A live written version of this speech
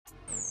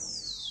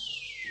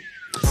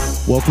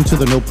Welcome to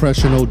the No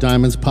Pressure, No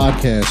Diamonds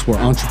podcast, where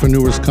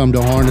entrepreneurs come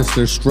to harness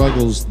their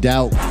struggles,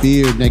 doubt,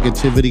 fear,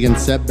 negativity, and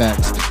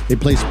setbacks. They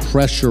place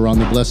pressure on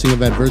the blessing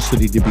of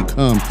adversity to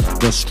become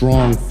the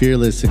strong,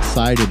 fearless,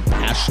 excited,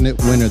 passionate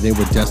winner they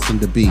were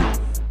destined to be,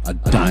 a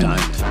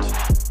diamond.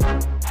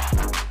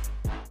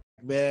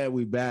 Man,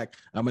 we back.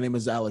 My name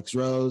is Alex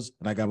Rose,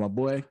 and I got my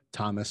boy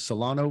Thomas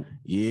Solano.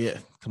 Yeah,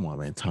 come on,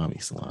 man, Tommy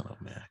Solano,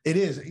 man. It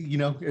is,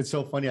 it's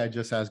so funny. I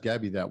just asked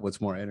Gabby that. What's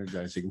more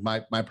energizing?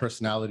 My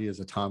personality is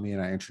a Tommy,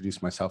 and I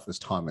introduce myself as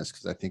Thomas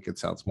because I think it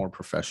sounds more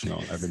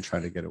professional. I've been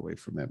trying to get away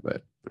from it,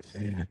 but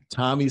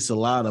Tommy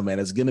Solano, man,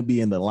 it's gonna be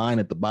in the line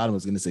at the bottom.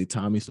 It's gonna say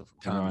Tommy. So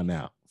from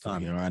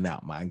here on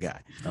out, my guy.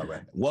 All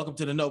right. Welcome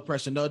to the No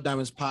Pressure, No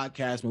Diamonds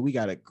podcast, man. We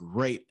got a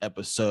great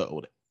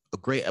episode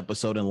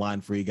in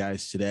line for you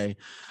guys today.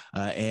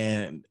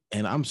 And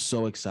I'm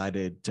so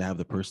excited to have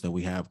the person that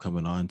we have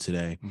coming on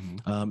today,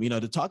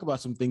 to talk about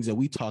some things that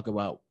we talk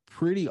about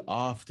pretty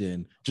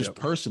often, just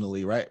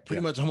personally, right?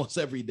 Pretty much almost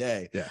every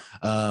day. Yeah.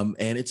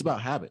 And it's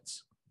about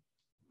habits.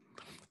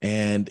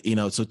 And,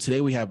 so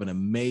today we have an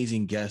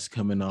amazing guest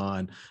coming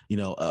on,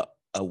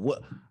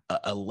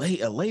 a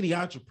lady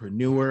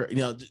entrepreneur,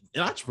 an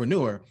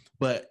entrepreneur,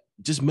 but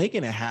just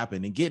making it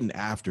happen and getting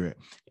after it.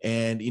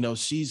 And,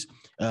 she's,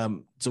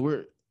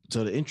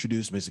 to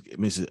introduce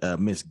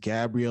Miss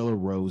Gabriella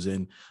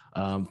Rosen,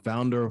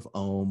 founder of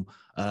OHM,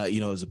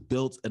 has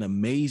built an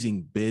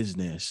amazing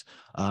business,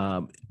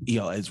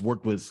 has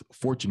worked with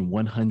Fortune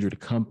 100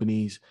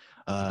 companies,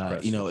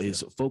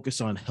 is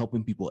focused on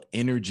helping people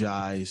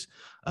energize,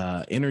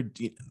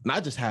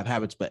 not just have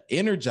habits, but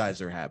energize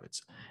their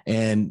habits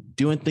and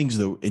doing things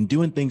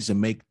to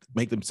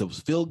make themselves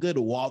feel good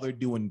while they're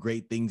doing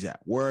great things at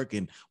work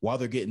and while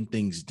they're getting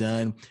things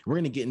done. We're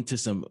going to get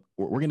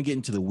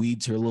into the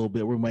weeds here a little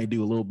bit. We might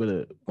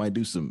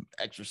do some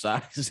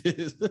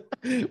exercises,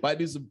 might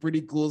do some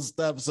pretty cool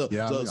stuff.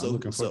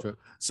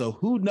 So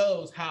who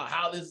knows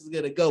how this is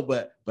going to go,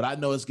 but I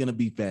know it's going to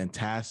be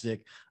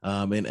fantastic.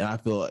 And I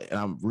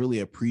really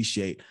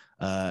appreciate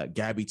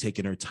Gabby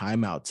taking her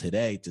time out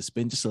today to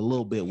spend just a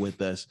little bit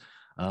with us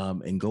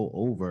and go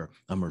over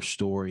her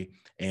story.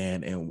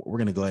 And we're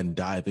going to go ahead and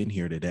dive in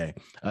here today.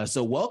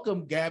 So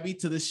welcome, Gabby,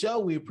 to the show.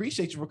 We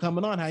appreciate you for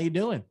coming on. How you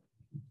doing?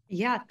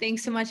 Yeah,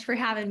 thanks so much for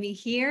having me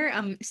here.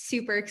 I'm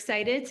super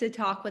excited to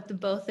talk with the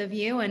both of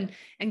you and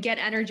get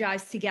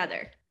energized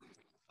together.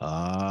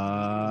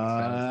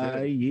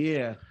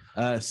 Yeah.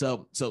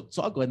 So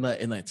I'll go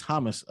ahead and let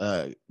Thomas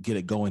get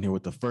it going here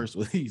with the first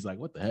one. He's like,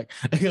 what the heck?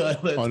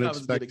 Let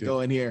Thomas get it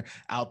going here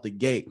out the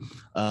gate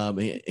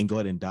and go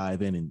ahead and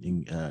dive in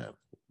and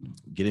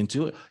get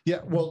into it. Yeah,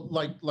 well,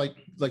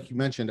 like you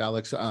mentioned,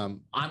 Alex, I'm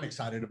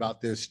excited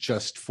about this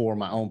just for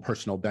my own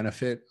personal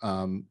benefit.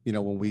 When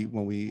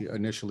we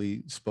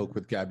initially spoke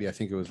with Gabby, I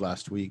think it was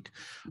last week,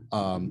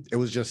 it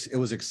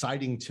was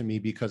exciting to me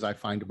because I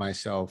find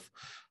myself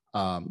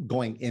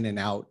going in and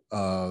out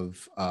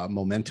of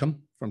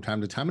momentum from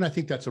time to time. And I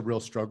think that's a real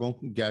struggle,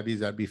 Gabby,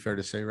 that'd be fair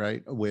to say,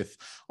 right? With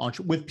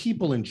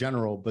people in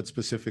general, but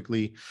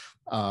specifically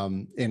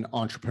in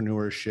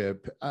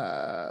entrepreneurship.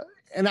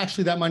 And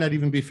actually, that might not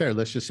even be fair.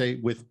 Let's just say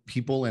with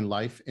people in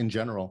life in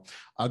general,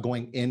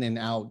 going in and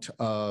out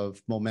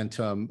of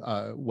momentum,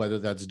 whether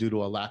that's due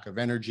to a lack of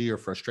energy or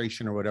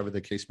frustration or whatever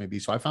the case may be.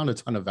 So I found a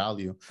ton of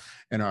value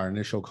in our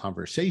initial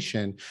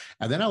conversation.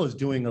 And then I was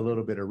doing a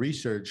little bit of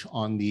research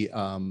on the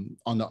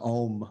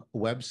OHM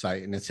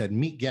website, and it said,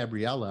 meet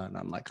Gabriella. And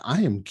I'm like,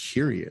 I am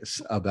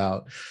curious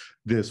about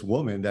this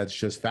woman. That's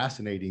just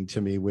fascinating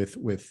to me with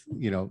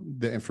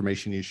the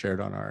information you shared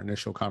on our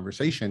initial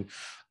conversation.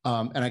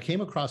 And I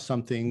came across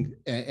something,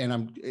 and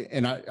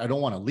I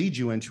don't want to lead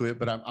you into it,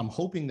 but I'm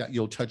hoping that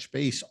you'll touch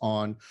base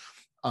on,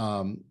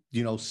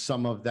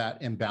 some of that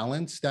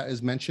imbalance that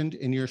is mentioned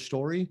in your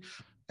story,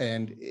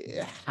 and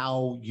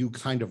how you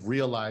kind of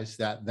realized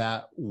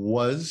that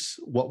was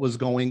what was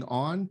going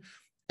on,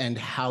 and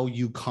how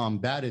you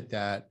combated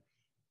that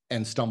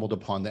and stumbled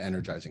upon the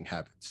energizing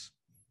habits.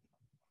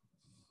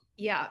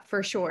 Yeah,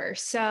 for sure.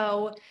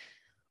 So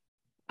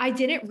I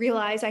didn't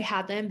realize I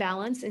had the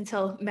imbalance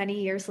until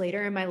many years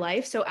later in my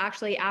life. So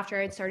actually,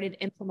 after I'd started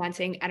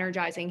implementing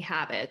energizing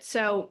habits.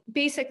 So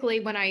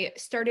basically, when I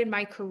started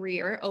my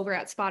career over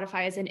at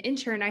Spotify as an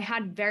intern, I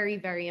had very,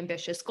 very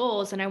ambitious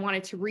goals, and I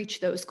wanted to reach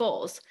those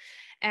goals.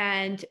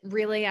 And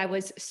really, I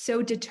was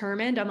so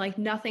determined. I'm like,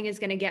 nothing is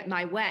going to get in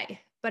my way.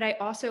 But I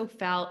also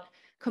felt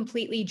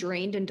completely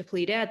drained and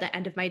depleted at the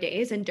end of my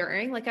days and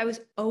during. Like, I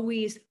was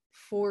always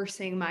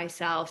forcing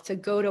myself to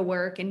go to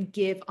work and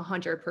give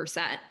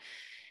 100%.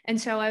 And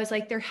so I was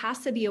like, there has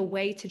to be a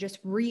way to just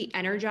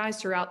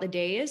re-energize throughout the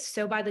days.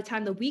 So by the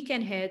time the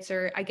weekend hits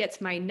or I get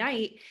to my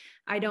night,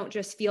 I don't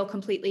just feel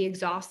completely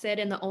exhausted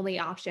and the only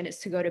option is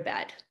to go to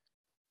bed.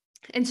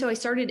 And so I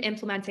started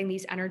implementing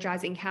these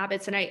energizing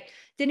habits, and I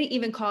didn't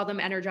even call them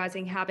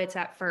energizing habits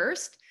at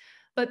first,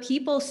 but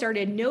people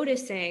started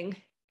noticing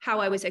how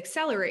I was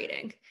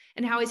accelerating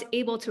and how I was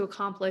able to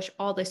accomplish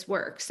all this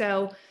work.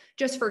 So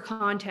just for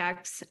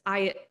context,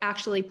 I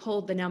actually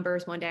pulled the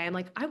numbers one day. I'm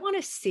like, I want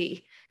to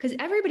see, because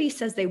everybody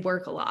says they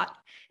work a lot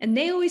and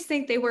they always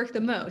think they work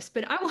the most,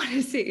 but I want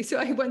to see. So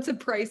I went to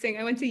pricing,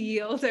 I went to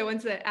yields, I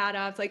went to add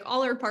ups, like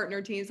all our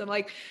partner teams. I'm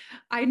like,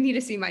 I need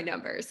to see my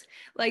numbers.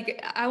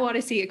 Like, I want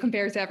to see it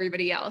compared to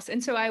everybody else.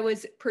 And so I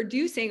was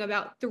producing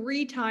about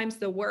 3 times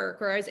the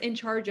work, or I was in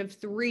charge of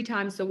 3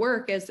 times the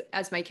work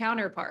as my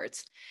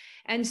counterparts.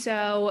 And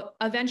so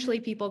eventually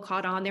people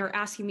caught on. They were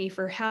asking me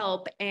for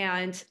help.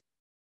 And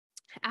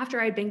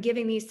after I'd been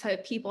giving these to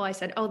people, I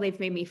said, oh, they've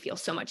made me feel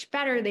so much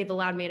better. They've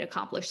allowed me to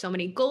accomplish so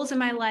many goals in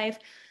my life.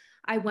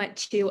 I went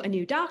to a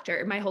new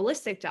doctor, my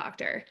holistic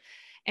doctor.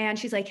 And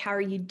she's like, how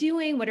are you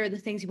doing? What are the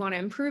things you want to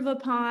improve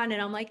upon?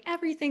 And I'm like,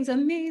 everything's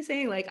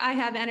amazing. Like, I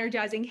have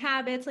energizing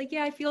habits. Like,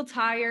 yeah, I feel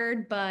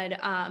tired, but,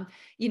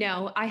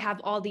 I have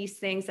all these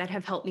things that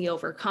have helped me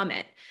overcome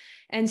it.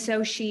 And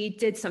so she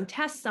did some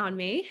tests on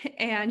me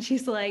and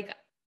she's like,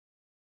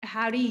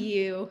 how do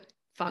you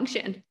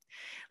function?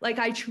 Like,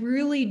 I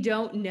truly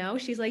don't know.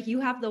 She's like, you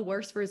have the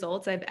worst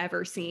results I've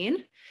ever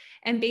seen.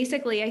 And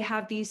basically I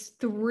have these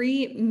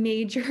 3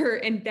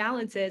 major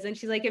imbalances. And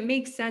she's like, it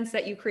makes sense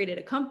that you created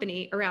a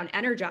company around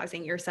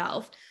energizing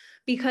yourself,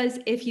 because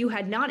if you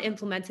had not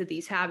implemented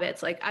these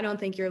habits, like, I don't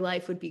think your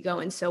life would be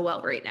going so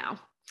well right now.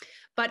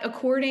 But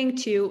according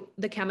to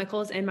the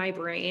chemicals in my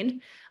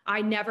brain,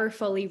 I never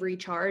fully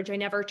recharge. I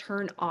never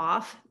turn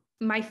off.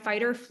 My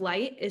fight or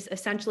flight is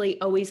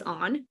essentially always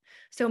on.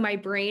 So my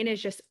brain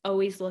is just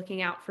always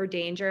looking out for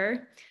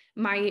danger.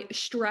 My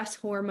stress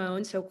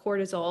hormone, so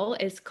cortisol,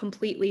 is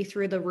completely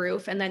through the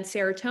roof. And then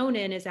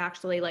serotonin is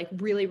actually like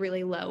really,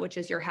 really low, which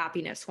is your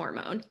happiness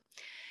hormone.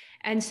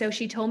 And so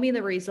she told me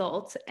the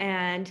results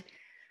and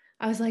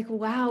I was like,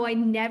 wow, I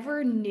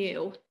never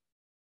knew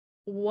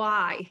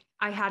why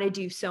I had to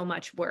do so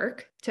much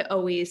work to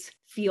always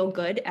feel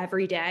good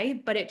every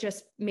day, but it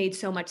just made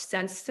so much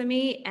sense to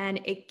me. And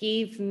it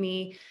gave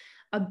me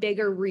a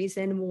bigger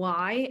reason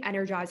why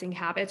energizing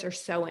habits are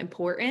so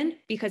important,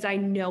 because I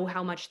know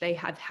how much they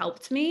have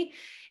helped me.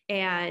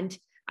 And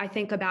I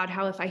think about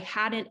how if I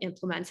hadn't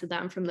implemented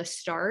them from the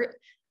start,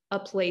 a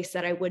place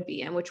that I would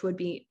be in, which would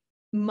be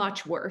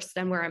much worse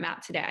than where I'm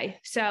at today.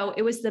 So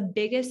it was the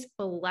biggest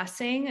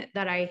blessing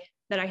that I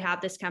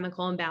have this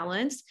chemical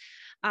imbalance.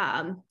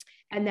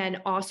 And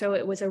then also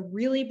it was a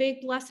really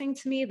big blessing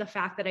to me, the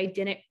fact that I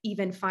didn't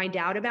even find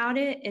out about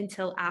it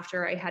until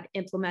after I had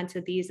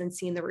implemented these and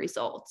seen the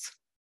results.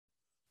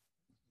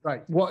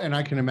 Right. Well, and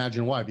I can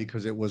imagine why,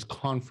 because it was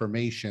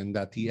confirmation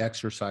that the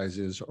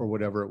exercises or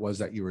whatever it was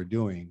that you were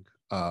doing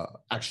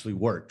actually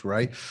worked,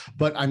 right?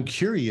 But I'm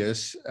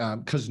curious,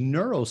 because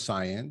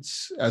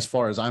neuroscience, as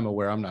far as I'm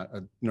aware, I'm not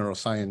a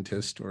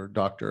neuroscientist or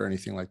doctor or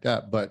anything like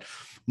that, but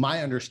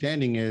my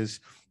understanding is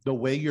the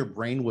way your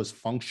brain was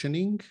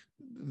functioning,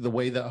 the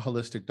way that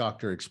holistic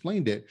doctor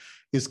explained it,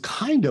 is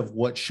kind of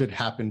what should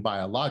happen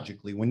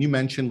biologically. When you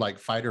mentioned like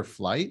fight or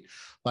flight,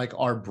 like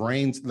our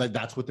brains, like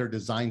that's what they're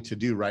designed to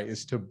do, right?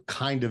 Is to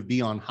kind of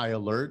be on high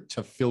alert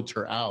to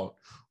filter out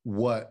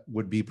what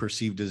would be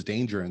perceived as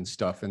danger and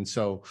stuff. And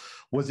so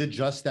was it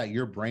just that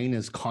your brain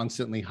is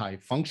constantly high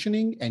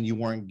functioning and you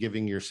weren't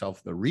giving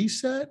yourself the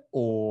reset,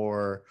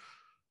 or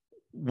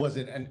was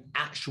it an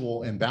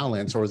actual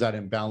imbalance, or was that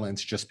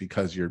imbalance just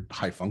because you're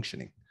high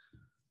functioning?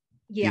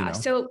 Yeah.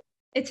 So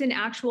it's an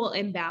actual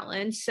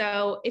imbalance.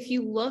 So if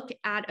you look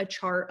at a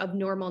chart of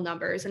normal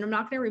numbers, and I'm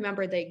not going to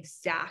remember the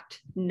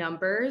exact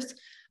numbers,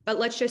 but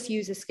let's just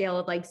use a scale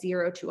of like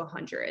 0 to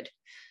 100.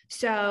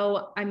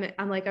 So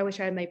I'm like, I wish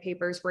I had my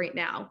papers right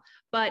now,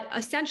 but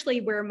essentially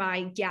where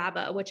my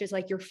GABA, which is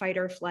like your fight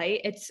or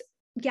flight,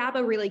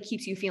 GABA really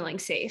keeps you feeling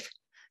safe.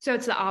 So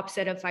it's the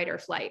opposite of fight or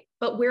flight,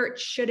 but where it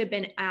should have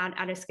been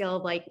at a scale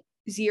of like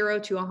 0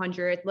 to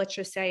 100, let's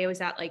just say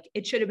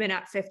it should have been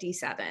at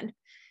 57.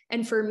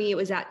 And for me, it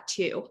was at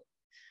 2.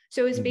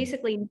 So it was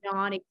basically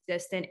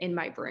non-existent in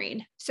my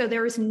brain. So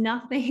there was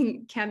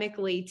nothing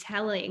chemically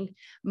telling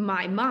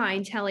my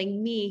mind,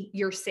 telling me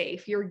you're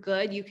safe, you're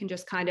good, you can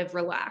just kind of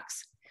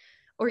relax,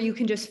 or you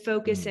can just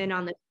focus in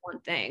on this one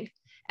thing.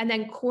 And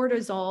then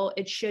cortisol,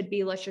 it should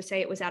be, let's just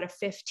say it was at a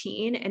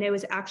 15 and it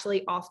was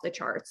actually off the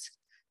charts.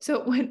 So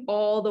it went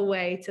all the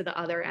way to the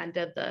other end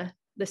of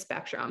the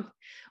spectrum,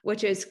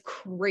 which is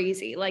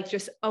crazy, like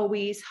just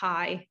always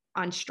high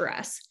on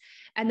stress.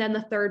 And then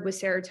the third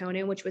was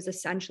serotonin, which was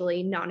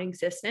essentially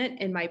non-existent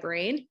in my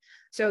brain.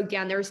 So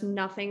again, there's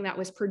nothing that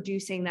was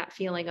producing that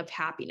feeling of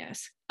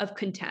happiness, of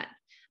content,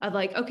 of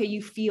like, okay,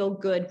 you feel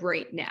good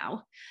right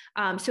now.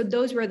 So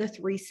those were the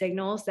 3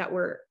 signals that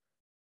were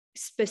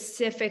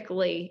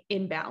specifically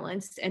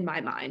imbalanced in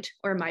my mind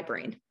or my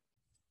brain.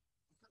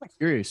 I'm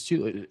curious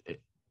too,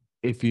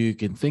 if you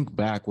can think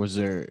back, was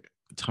there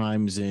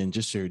times in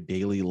just your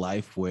daily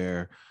life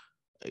where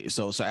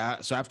so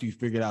after you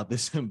figured out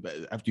this,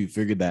 after you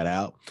figured that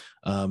out,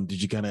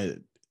 did you kind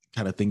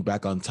of think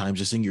back on times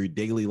just in your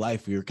daily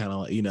life where you're kind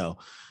of,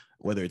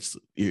 whether it's,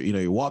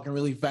 you're walking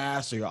really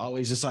fast or you're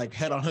always just like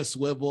head on a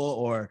swivel,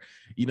 or,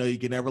 you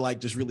can never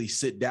like just really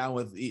sit down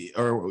with,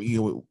 or,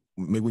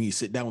 maybe when you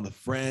sit down with the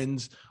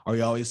friends, or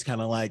you always kind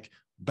of like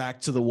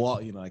back to the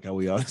wall, you know, like how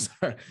we always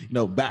are, you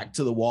know, back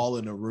to the wall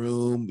in a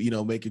room, you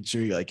know, making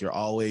sure you're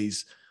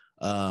always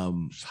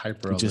just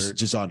hyper alert,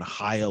 just on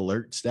high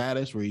alert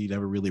status where you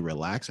never really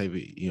relax?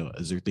 You know,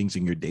 is there things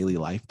in your daily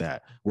life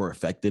that were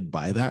affected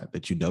by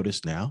that you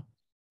notice now?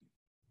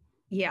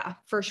 Yeah,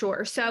 for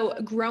sure. So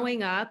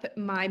growing up,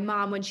 my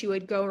mom, when she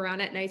would go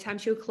around at nighttime,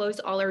 she would close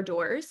all her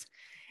doors.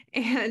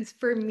 And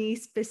for me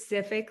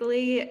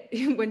specifically,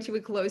 when she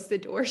would close the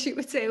door, she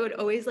would say I would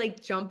always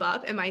like jump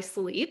up in my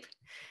sleep.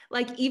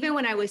 Like even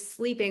when I was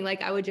sleeping,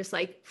 like I would just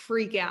like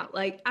freak out.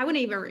 Like I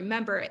wouldn't even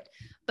remember it.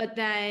 But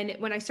then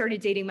when I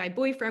started dating my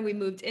boyfriend, we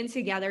moved in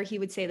together, he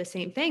would say the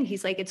same thing.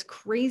 He's like, it's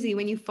crazy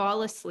when you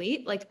fall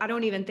asleep. Like I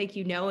don't even think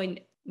you know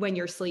when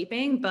you're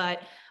sleeping,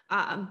 but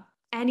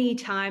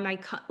anytime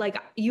like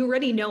you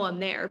already know I'm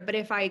there, but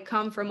if I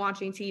come from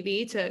watching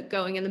TV to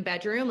going in the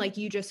bedroom, like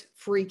you just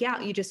freak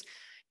out, you just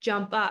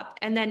jump up.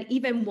 And then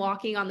even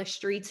walking on the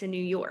streets in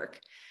New York,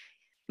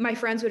 my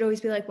friends would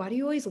always be like, why do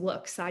you always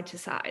look side to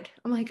side?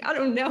 I'm like, I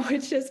don't know.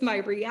 It's just my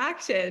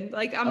reaction.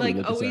 Like, I'm like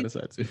always,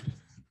 Side too.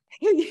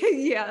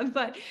 yeah,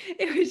 but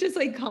it was just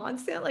like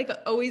constant, like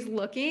always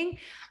looking.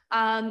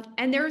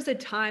 And there was a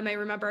time I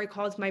remember I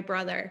called my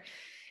brother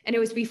and it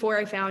was before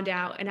I found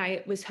out and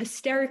I was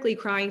hysterically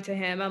crying to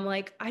him. I'm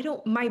like,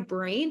 my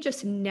brain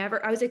just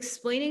never, I was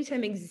explaining to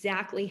him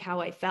exactly how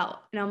I felt.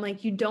 And I'm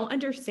like, you don't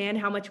understand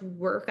how much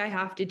work I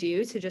have to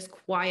do to just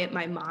quiet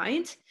my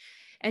mind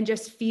and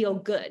just feel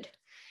good.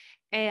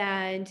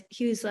 And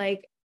he was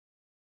like,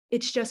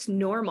 it's just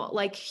normal.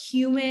 Like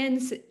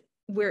humans,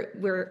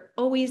 we're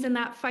always in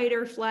that fight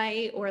or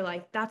flight, or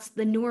like that's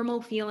the normal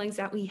feelings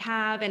that we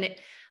have. And I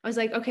was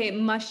like, okay, it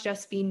must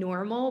just be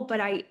normal. But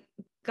I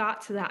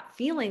got to that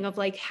feeling of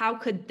like, how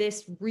could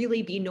this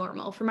really be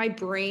normal for my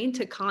brain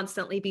to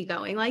constantly be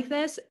going like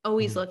this,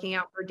 always looking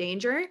out for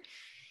danger?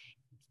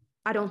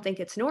 I don't think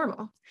it's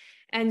normal.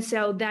 And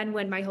so then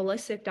when my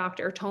holistic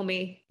doctor told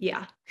me,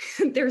 yeah,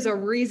 there's a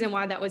reason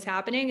why that was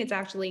happening, it's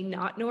actually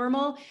not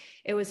normal.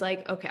 It was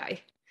like,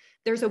 okay,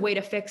 there's a way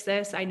to fix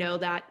this. I know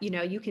that, you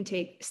know, you can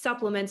take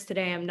supplements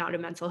today. I'm not a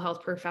mental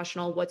health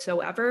professional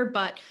whatsoever,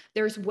 but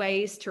there's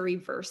ways to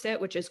reverse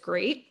it, which is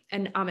great.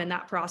 And I'm in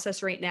that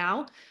process right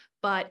now.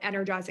 But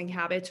energizing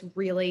habits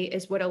really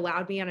is what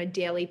allowed me on a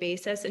daily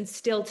basis and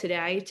still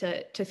today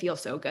to feel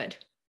so good.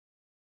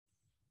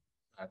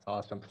 that's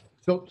awesome.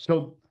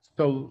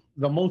 So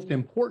the most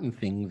important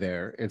thing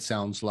there, it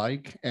sounds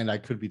like, and I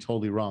could be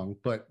totally wrong,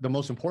 but the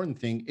most important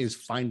thing is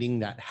finding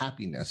that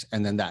happiness.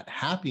 And then that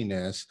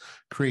happiness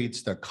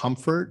creates the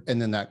comfort.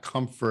 And then that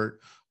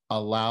comfort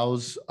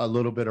allows a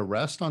little bit of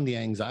rest on the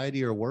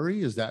anxiety or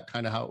worry. Is that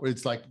kind of how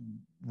it's like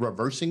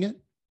reversing it?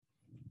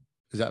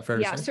 Is that fair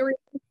to say? So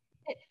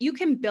you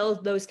can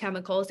build those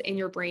chemicals in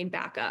your brain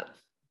back up.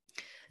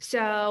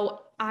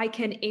 So I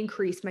can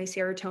increase my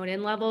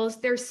serotonin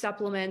levels. There's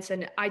supplements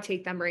and I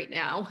take them right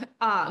now.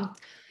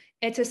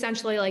 It's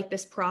essentially like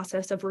this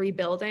process of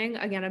rebuilding.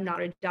 Again, I'm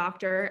not a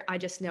doctor. I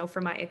just know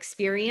from my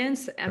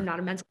experience, I'm not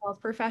a mental health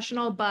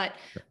professional, but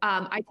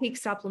I take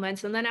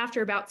supplements. And then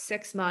after about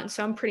 6 months,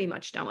 so I'm pretty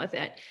much done with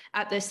it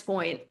at this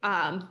point,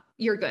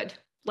 you're good.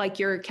 Like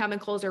your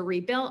chemicals are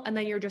rebuilt and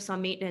then you're just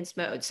on maintenance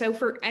mode. So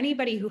for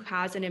anybody who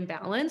has an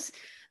imbalance,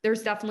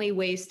 there's definitely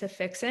ways to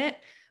fix it.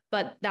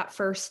 But that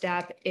first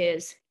step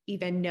is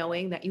even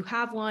knowing that you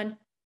have one,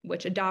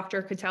 which a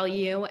doctor could tell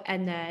you,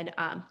 and then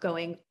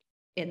going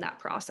in that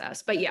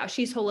process. But yeah,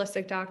 she's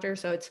holistic doctor.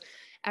 So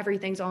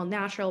everything's all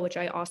natural, which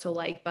I also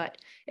like. But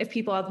if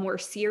people have more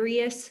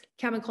serious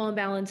chemical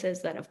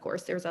imbalances, then of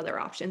course there's other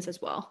options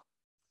as well.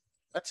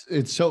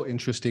 It's so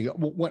interesting.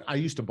 When I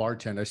used to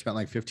bartend, I spent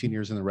like 15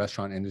 years in the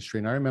restaurant industry.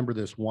 And I remember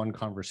this one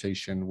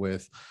conversation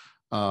with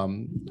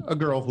a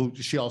girl who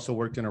she also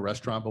worked in a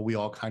restaurant, but we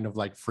all kind of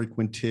like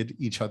frequented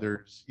each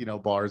other's, you know,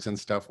 bars and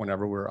stuff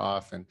whenever we were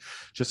off and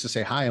just to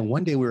say hi. And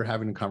one day we were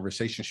having a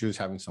conversation. She was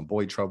having some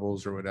boy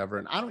troubles or whatever.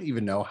 And I don't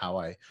even know how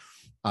I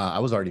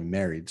was already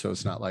married. So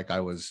it's not like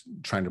I was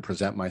trying to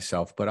present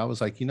myself, but I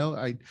was like, you know,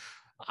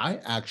 I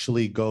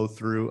actually go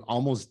through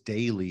almost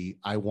daily.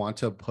 I want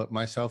to put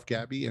myself,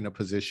 Gabby, in a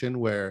position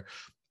where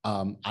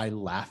I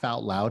laugh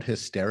out loud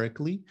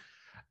hysterically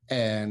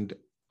and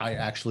I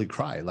actually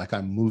cry, like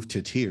I'm moved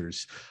to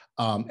tears.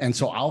 And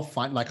so I'll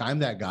find like I'm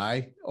that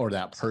guy or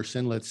that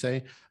person, let's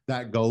say,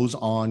 that goes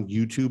on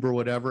YouTube or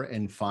whatever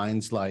and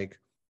finds like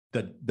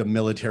the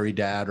military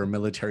dad or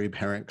military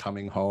parent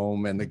coming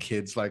home and the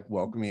kids like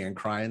welcoming and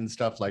crying and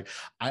stuff. Like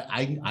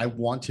I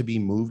want to be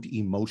moved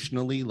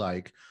emotionally,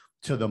 like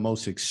to the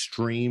most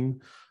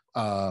extreme,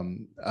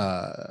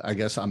 I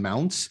guess,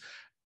 amounts.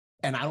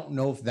 And I don't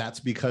know if that's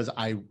because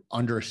I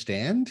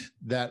understand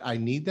that I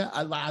need that.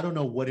 I don't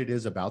know what it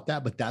is about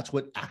that, but that's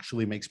what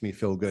actually makes me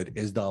feel good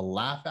is the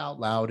laugh out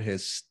loud,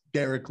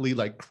 hysterically,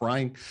 like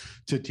crying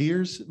to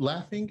tears,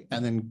 laughing,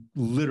 and then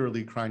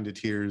literally crying to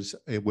tears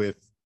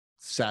with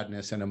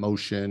sadness and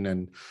emotion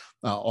and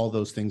all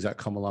those things that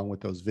come along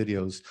with those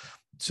videos.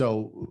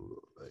 So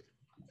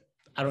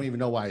I don't even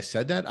know why I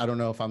said that. I don't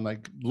know if I'm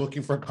like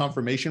looking for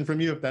confirmation from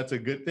you, if that's a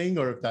good thing,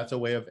 or if that's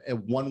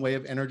one way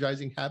of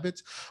energizing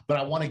habits. But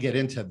I want to get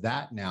into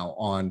that now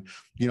on,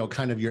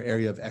 kind of your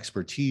area of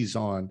expertise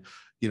on,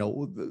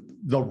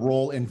 the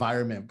role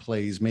environment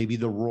plays, maybe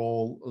the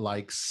role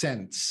like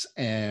scents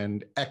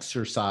and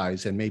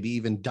exercise and maybe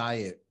even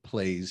diet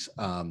plays.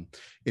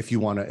 If you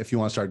want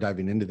to start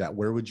diving into that,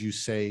 where would you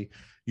say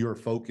your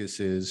focus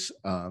is,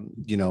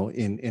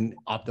 in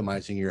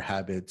optimizing your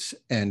habits,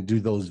 and do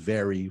those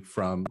vary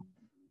from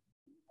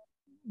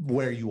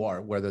where you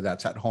are, whether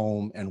that's at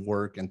home and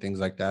work and things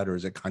like that, or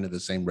is it kind of the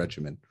same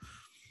regimen?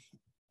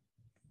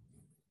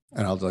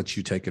 And I'll let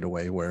you take it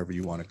away wherever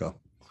you want to go.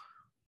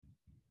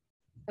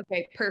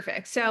 Okay,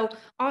 perfect. So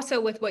also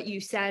with what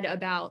you said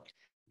about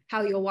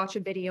how you'll watch a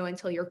video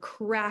until you're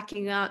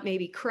cracking up,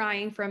 maybe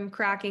crying from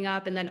cracking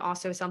up, and then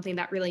also something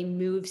that really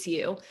moves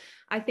you.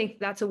 I think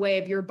that's a way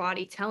of your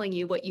body telling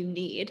you what you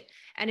need.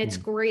 And it's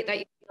great that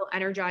you feel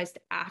energized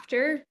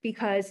after,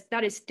 because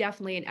that is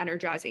definitely an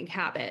energizing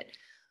habit.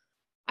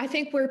 I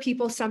think where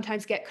people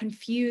sometimes get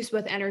confused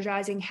with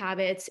energizing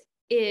habits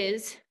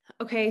is,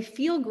 okay,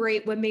 feel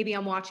great when maybe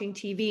I'm watching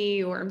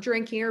TV or I'm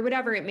drinking or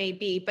whatever it may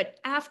be. But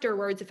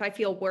afterwards, if I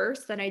feel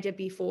worse than I did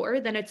before,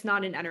 then it's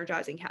not an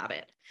energizing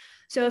habit.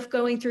 So if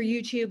going through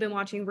YouTube and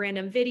watching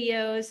random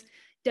videos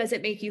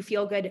doesn't make you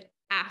feel good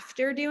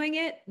after doing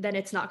it, then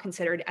it's not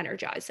considered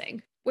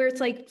energizing. Where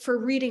it's like for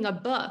reading a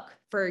book,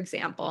 for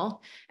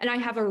example, and I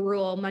have a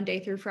rule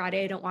Monday through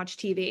Friday, I don't watch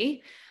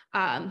TV.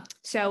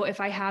 So if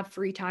I have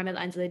free time at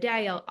the end of the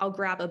day, I'll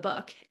grab a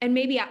book. And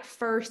maybe at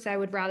first I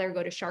would rather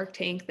go to Shark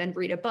Tank than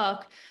read a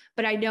book,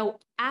 but I know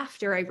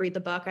after I read the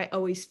book, I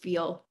always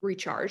feel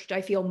recharged.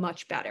 I feel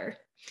much better.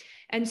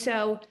 And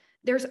so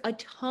there's a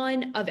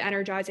ton of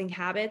energizing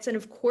habits. And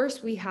of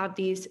course, we have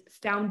these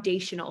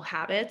foundational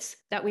habits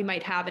that we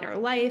might have in our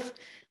life,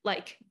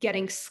 like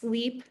getting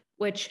sleep,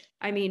 which,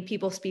 I mean,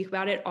 people speak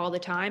about it all the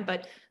time,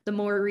 but the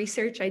more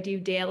research I do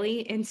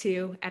daily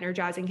into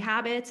energizing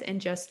habits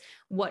and just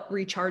what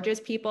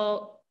recharges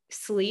people,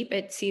 sleep,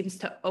 it seems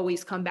to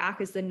always come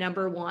back as the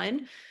number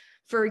one.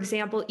 For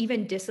example,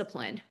 even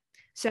discipline.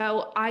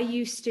 So I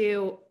used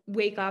to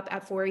wake up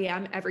at 4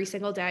 a.m. every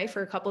single day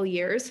for a couple of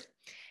years.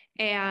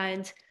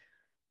 And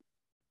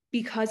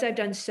because I've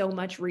done so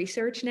much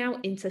research now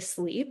into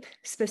sleep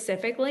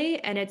specifically,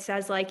 and it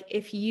says like,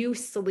 if you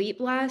sleep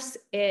less,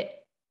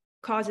 it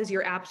causes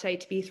your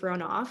appetite to be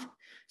thrown off.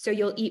 So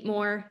you'll eat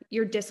more,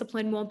 your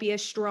discipline won't be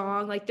as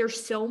strong. Like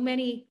there's so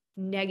many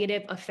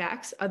negative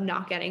effects of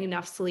not getting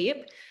enough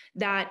sleep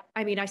that,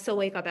 I mean, I still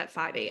wake up at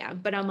 5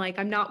 a.m., but I'm like,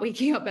 I'm not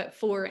waking up at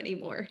 4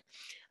 anymore.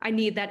 I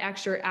need that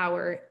extra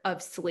hour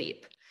of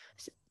sleep.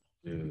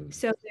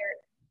 So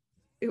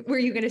were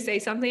you going to say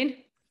something?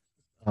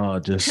 Oh,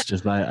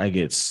 just I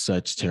get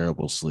such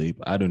terrible sleep.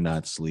 I do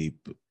not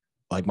sleep.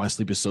 Like my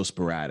sleep is so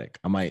sporadic.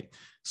 I might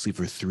sleep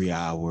for 3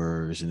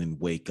 hours and then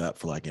wake up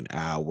for like an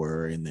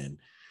hour and then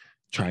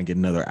try and get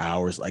another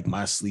hours. Like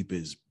my sleep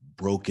is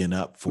broken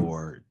up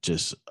for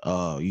just,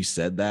 oh, you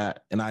said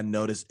that. And I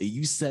noticed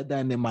you said that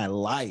in my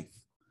life.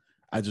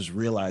 I just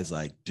realized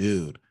like,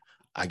 dude,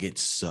 I get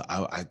so,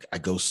 I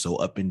go so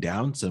up and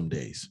down some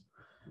days.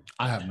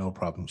 I have no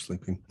problem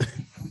sleeping.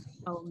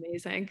 Oh,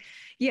 amazing.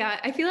 Yeah,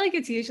 I feel like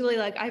it's usually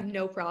like I have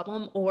no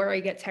problem or I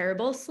get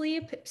terrible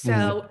sleep.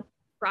 So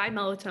try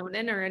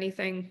melatonin or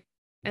anything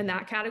in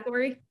that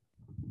category.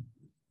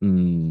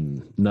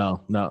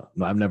 No.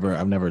 I've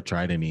never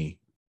tried any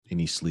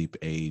sleep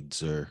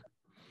aids or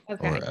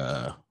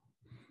I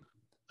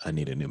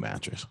need a new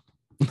mattress.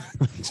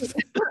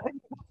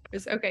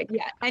 Okay.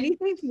 Yeah.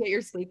 Anything to get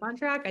your sleep on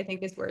track, I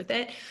think is worth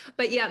it.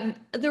 But yeah,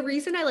 the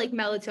reason I like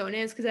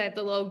melatonin is because I have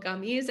the little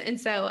gummies. And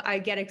so I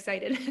get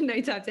excited at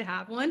nighttime to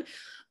have one.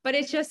 But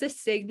it's just a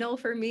signal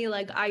for me.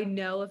 Like I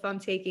know if I'm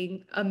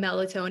taking a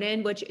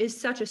melatonin, which is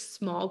such a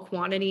small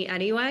quantity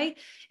anyway,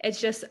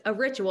 it's just a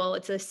ritual.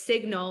 It's a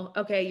signal.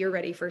 Okay, you're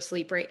ready for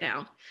sleep right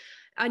now.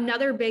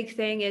 Another big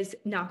thing is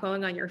not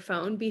going on your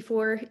phone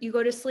before you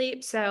go to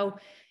sleep. So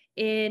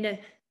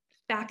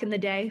back in the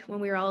day when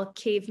we were all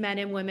cavemen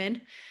and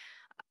women,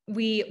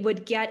 we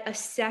would get a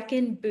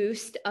second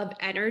boost of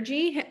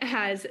energy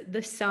as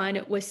the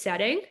sun was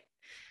setting.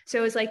 So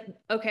it was like,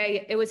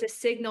 okay, it was a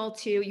signal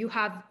to you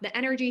have the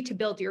energy to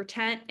build your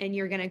tent and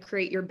you're going to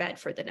create your bed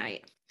for the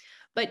night.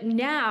 But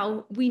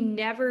now we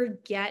never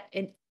get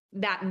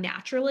that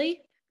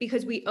naturally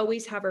because we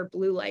always have our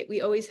blue light.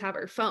 We always have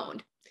our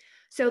phone.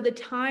 So the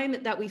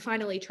time that we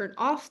finally turn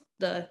off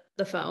the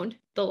phone,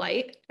 the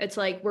light, it's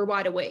like we're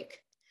wide awake.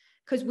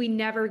 Because we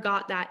never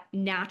got that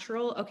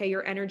natural, okay,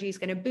 your energy is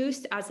going to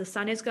boost as the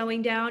sun is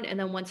going down. And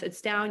then once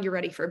it's down, you're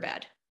ready for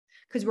bed.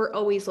 Because we're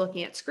always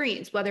looking at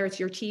screens, whether it's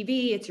your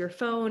TV, it's your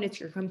phone, it's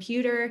your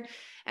computer.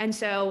 And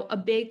so a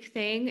big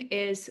thing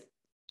is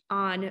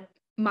on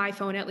my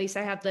phone, at least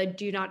I have the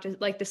do not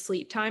like the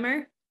sleep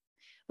timer,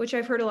 which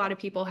I've heard a lot of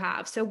people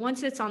have. So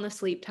once it's on the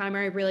sleep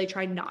timer, I really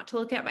try not to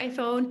look at my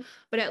phone,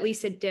 but at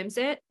least it dims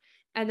it.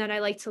 And then I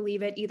like to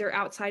leave it either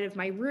outside of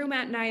my room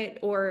at night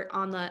or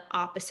on the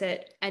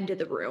opposite end of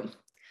the room.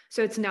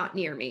 So it's not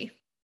near me.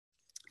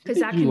 because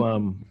that you,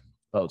 can.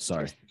 oh,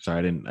 sorry,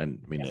 I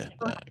didn't mean to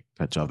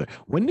cut you off there.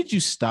 When did you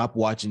stop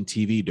watching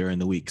TV during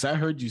the week? Because I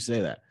heard you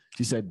say that.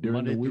 She said during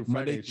Monday the week, through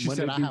Friday. Monday, She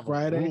Monday said I through have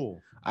Friday. a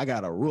rule. I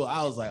got a rule.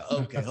 I was like,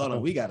 okay, hold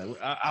on,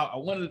 I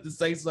wanted to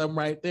say something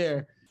right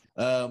there,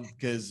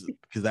 because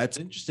that's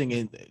interesting.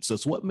 And so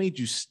what made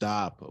you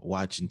stop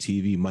watching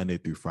TV Monday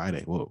through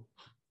Friday? What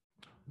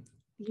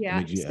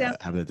made you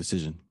have that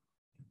decision?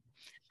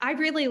 I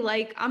really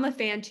I'm a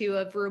fan too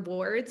of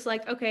rewards.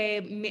 Like,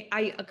 okay,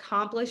 I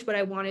accomplished what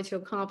I wanted to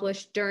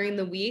accomplish during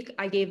the week.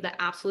 I gave the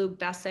absolute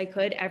best I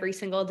could every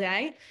single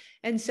day.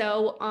 And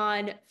so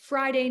on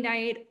Friday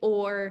night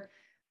or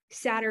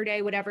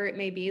Saturday, whatever it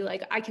may be,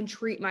 like I can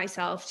treat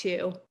myself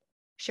to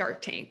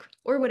Shark Tank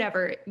or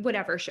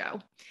whatever show.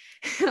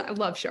 I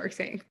love Shark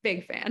Tank,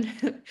 big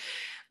fan.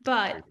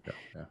 But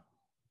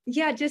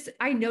yeah,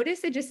 I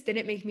noticed it just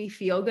didn't make me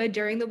feel good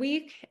during the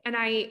week. And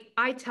I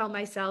tell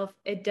myself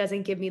it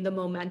doesn't give me the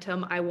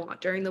momentum I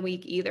want during the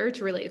week either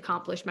to really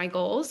accomplish my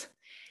goals.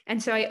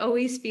 And so I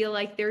always feel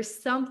like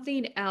there's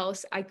something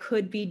else I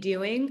could be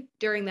doing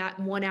during that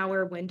 1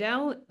 hour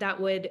window that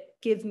would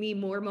give me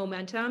more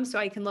momentum so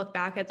I can look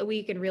back at the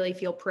week and really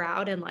feel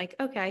proud and like,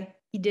 okay,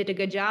 you did a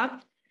good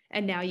job.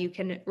 And now you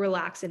can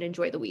relax and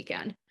enjoy the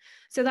weekend.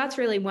 So that's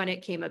really when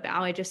it came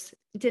about. I just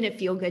didn't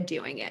feel good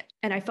doing it.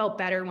 And I felt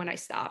better when I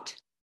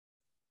stopped.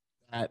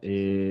 That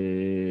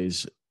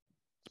is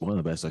one of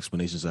the best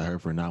explanations I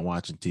heard for not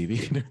watching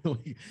TV.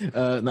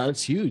 No,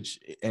 it's huge.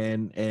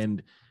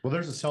 And well,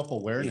 there's a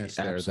self-awareness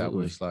there absolutely.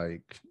 that was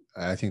like,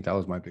 I think that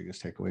was my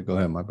biggest takeaway. Go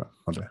ahead, my bad.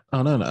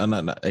 Oh,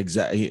 no.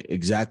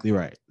 Exactly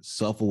right.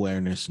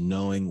 Self-awareness,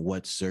 knowing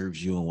what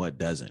serves you and what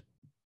doesn't.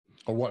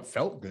 Or what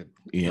felt good,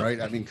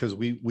 right? I mean, because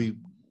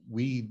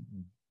we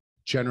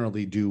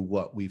generally do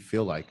what we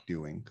feel like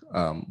doing,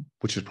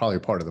 which is probably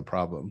part of the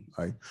problem.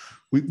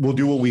 We'll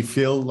do what we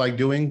feel like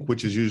doing,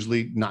 which is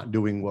usually not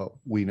doing what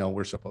we know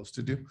we're supposed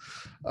to do,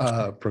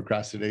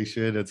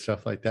 procrastination and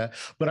stuff like that.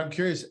 But I'm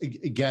curious,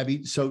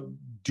 Gabby, so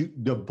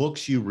the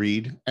books you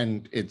read,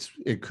 and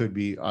it could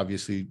be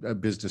obviously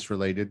business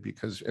related,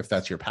 because if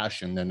that's your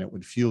passion, then it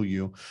would fuel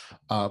you.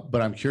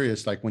 But I'm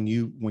curious, like when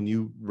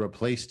you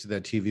replaced the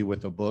TV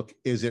with a book,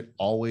 is it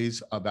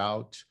always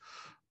about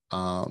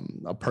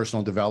a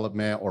personal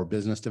development or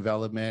business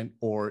development,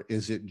 or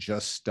is it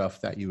just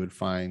stuff that you would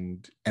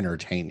find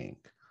entertaining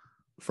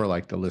for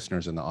like the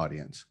listeners in the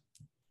audience?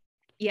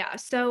 Yeah.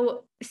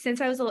 So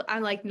since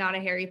I'm like not a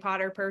Harry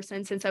Potter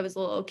person. Since I was a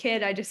little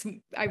kid,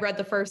 I read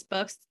the first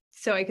books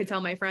so I could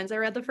tell my friends I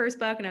read the first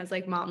book, and I was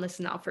like, Mom, this is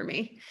not for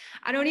me.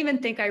 I don't even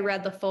think I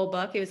read the full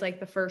book. It was like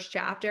the first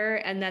chapter,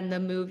 and then the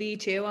movie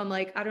too. I'm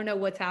like, I don't know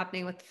what's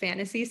happening with the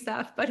fantasy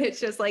stuff, but it's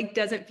just like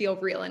doesn't feel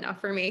real enough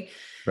for me.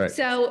 Right.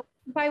 So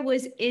if I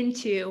was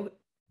into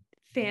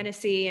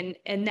fantasy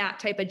and that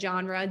type of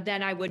genre,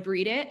 then I would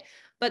read it.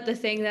 But the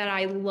thing that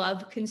I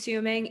love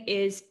consuming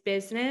is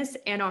business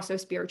and also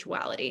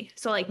spirituality.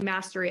 So like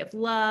mastery of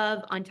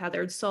love,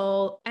 untethered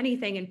soul,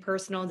 anything in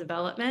personal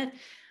development,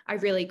 I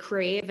really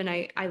crave and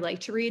I like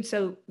to read.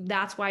 So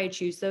that's why I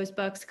choose those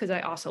books, because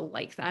I also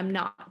like them,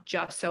 not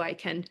just so I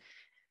can,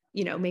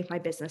 make my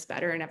business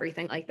better and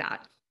everything like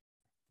that.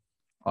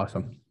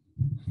 Awesome.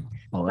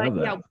 I love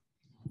that. Yeah,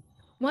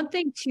 one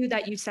thing too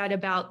that you said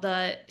about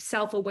the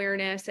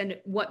self-awareness and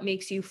what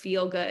makes you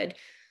feel good,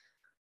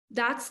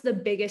 that's the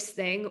biggest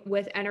thing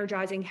with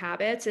energizing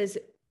habits. Is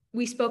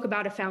we spoke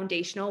about a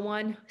foundational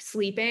one,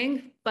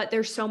 sleeping, but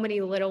there's so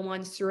many little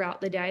ones throughout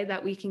the day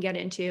that we can get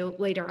into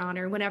later on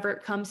or whenever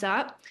it comes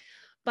up.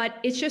 But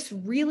it's just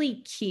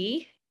really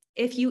key.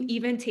 If you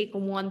even take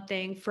one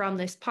thing from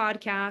this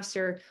podcast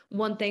or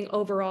one thing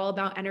overall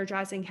about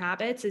energizing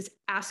habits, is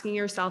asking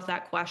yourself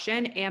that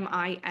question, am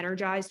I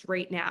energized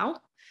right now?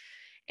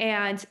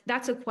 And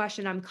that's a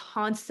question I'm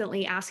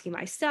constantly asking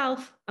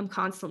myself. I'm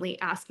constantly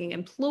asking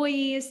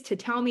employees to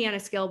tell me on a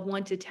scale of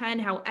 1 to 10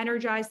 how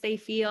energized they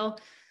feel.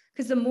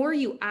 Because the more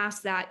you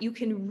ask that, you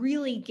can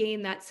really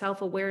gain that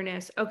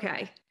self-awareness.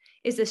 Okay,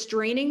 is this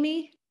draining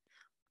me?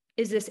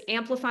 Is this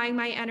amplifying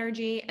my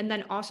energy? And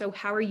then also,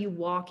 how are you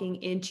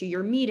walking into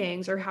your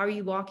meetings, or how are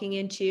you walking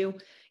into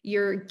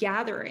your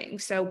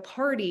gatherings? So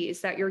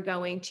parties that you're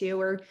going to,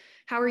 or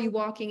how are you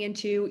walking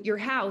into your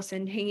house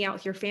and hanging out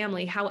with your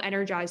family? How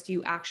energized do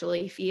you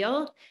actually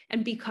feel?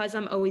 And because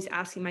I'm always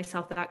asking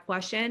myself that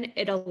question,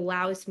 it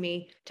allows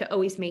me to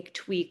always make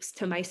tweaks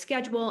to my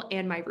schedule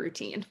and my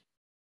routine.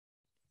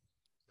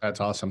 That's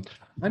awesome.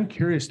 I'm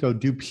curious though,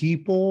 do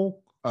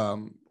people,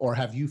 or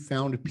have you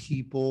found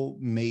people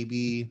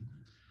maybe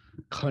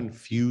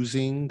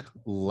confusing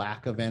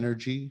lack of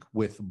energy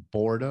with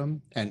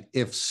boredom? And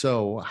if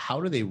so,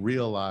 how do they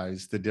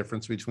realize the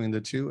difference between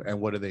the two,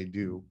 and what do they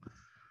do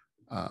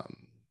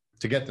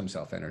to get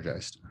themselves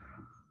energized?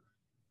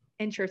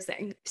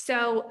 Interesting.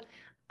 So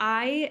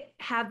I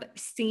have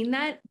seen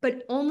that,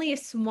 but only a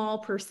small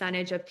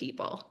percentage of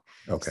people.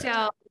 Okay.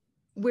 So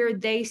where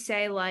they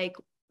say like,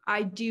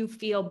 I do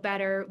feel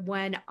better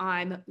when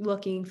I'm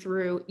looking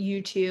through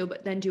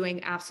YouTube than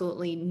doing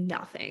absolutely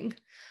nothing.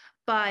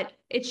 but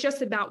it's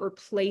just about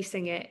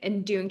replacing it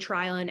and doing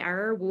trial and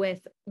error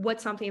with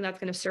what's something that's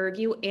going to serve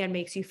you and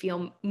makes you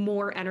feel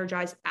more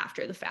energized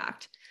after the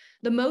fact.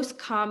 The most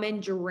common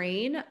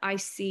drain I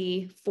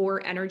see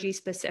for energy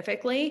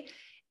specifically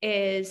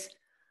is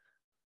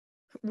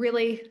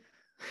really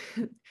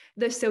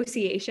the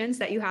associations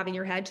that you have in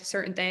your head to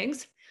certain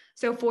things.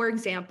 So for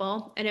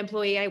example, an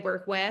employee I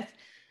work with,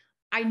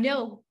 I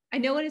know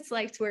what it's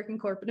like to work in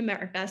corporate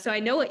America. So I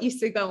know what used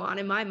to go on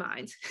in my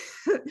mind.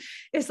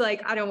 It's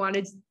like, I don't want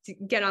to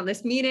get on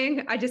this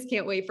meeting. I just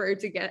can't wait for it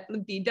to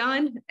be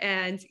done.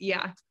 And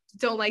yeah,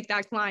 don't like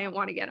that client,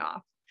 want to get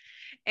off.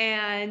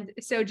 And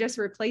so just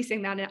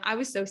replacing that. And I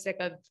was so sick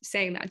of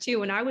saying that too.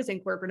 When I was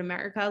in corporate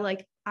America,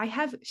 like I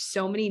have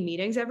so many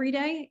meetings every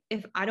day.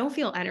 If I don't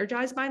feel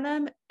energized by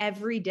them,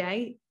 every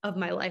day of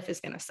my life is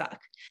going to suck.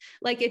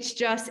 Like it's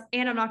just,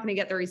 and I'm not going to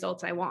get the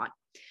results I want.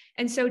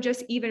 And so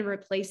just even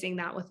replacing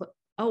that with,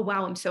 oh,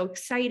 wow, I'm so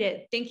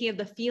excited, thinking of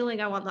the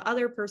feeling I want the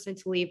other person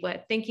to leave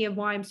with, thinking of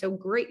why I'm so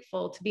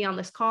grateful to be on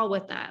this call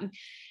with them.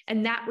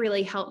 And that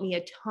really helped me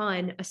a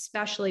ton,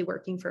 especially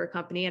working for a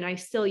company. And I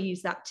still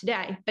use that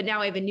today, but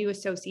now I have a new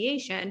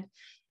association.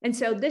 And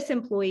so this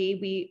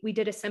employee, we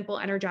did a simple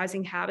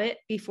energizing habit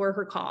before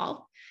her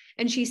call.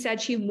 And she said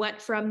she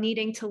went from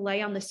needing to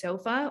lay on the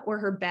sofa or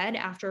her bed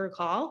after a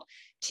call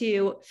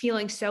to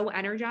feeling so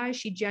energized,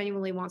 she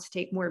genuinely wants to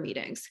take more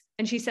meetings.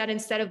 And she said,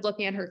 instead of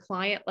looking at her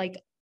client like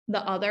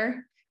the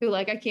other who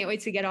like, I can't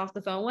wait to get off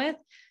the phone with,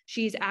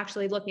 she's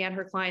actually looking at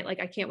her client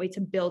like, I can't wait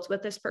to build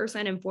with this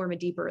person and form a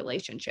deeper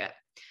relationship.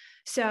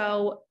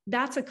 So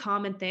that's a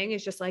common thing,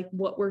 is just like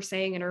what we're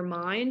saying in our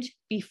mind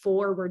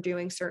before we're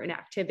doing certain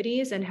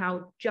activities, and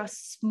how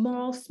just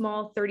small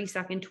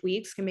 30-second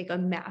tweaks can make a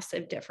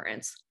massive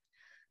difference.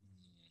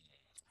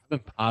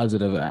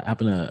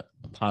 Having a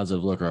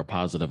positive look or a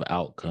positive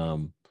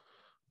outcome,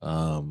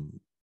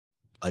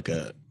 like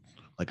a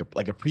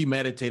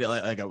premeditated,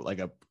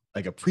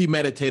 like a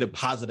premeditated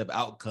positive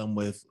outcome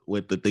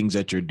with the things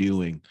that you're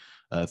doing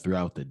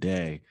throughout the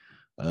day,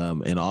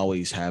 and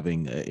always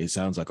having, it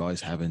sounds like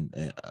always having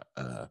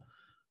a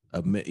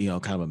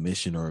kind of a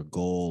mission or a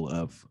goal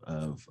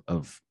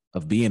of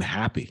being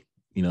happy,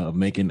 of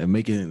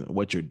making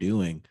what you're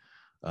doing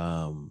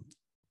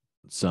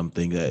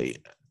something that.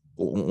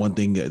 One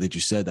thing that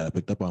you said that I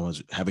picked up on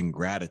was having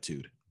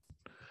gratitude,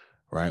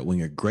 right? When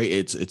you're great,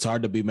 it's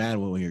hard to be mad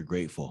when you're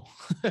grateful.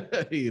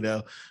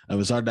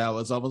 It's hard to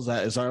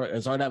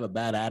have a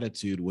bad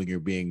attitude when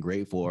you're being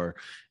grateful, or,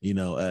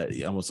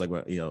 almost like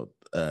what,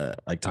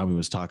 like Tommy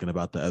was talking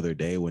about the other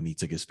day when he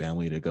took his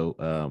family to go,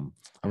 I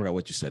forgot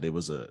what you said. It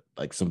was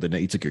like something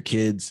that you took your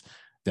kids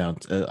down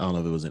to, I don't know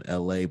if it was in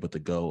LA, but to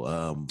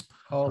go,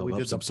 we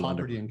did the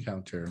poverty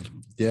encounter.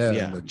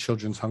 Yeah. The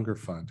Children's Hunger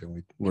Fund, and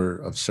we were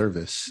of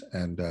service.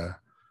 And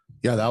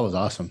yeah, that was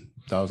awesome.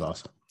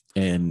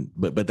 And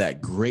but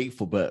that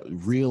grateful, but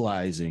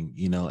realizing,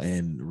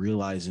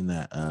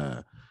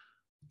 that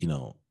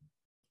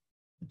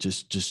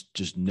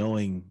just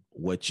knowing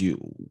what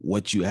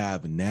you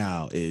have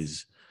now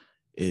is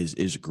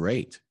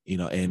great,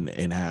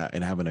 and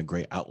having a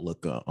great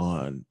outlook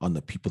on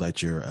the people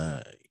that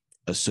you're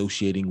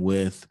associating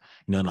with,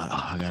 like,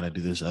 oh, I gotta do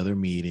this other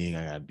meeting,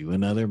 I gotta do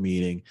another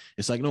meeting.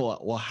 It's like, no,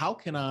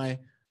 well,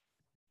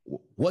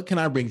 what can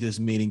I bring to this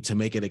meeting to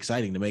make it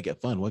exciting, to make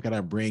it fun? What can I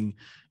bring?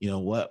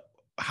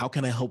 How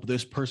can I help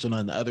this person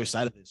on the other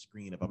side of the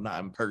screen if I'm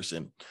not in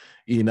person?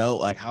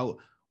 Like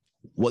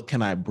what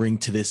can I bring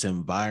to this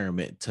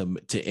environment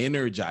to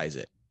energize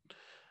it?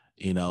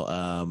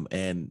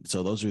 And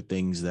so those are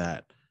things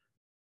that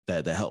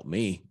help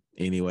me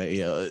anyway.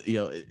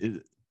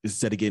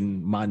 Instead of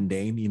getting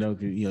mundane,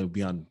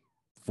 be on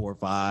 4 or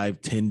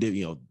 5, 10,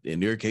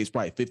 in your case,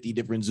 probably 50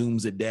 different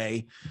Zooms a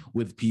day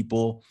with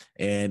people,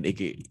 and it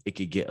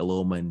could get a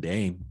little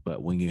mundane.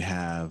 But when you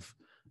have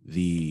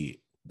the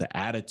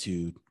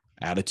attitude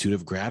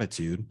of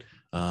gratitude,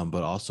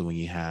 but also when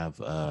you have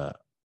a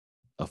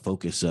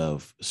focus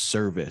of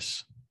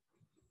service,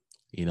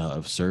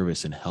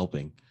 and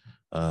helping,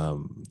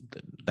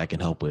 that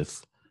can help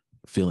with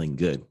feeling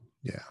good.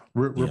 Yeah.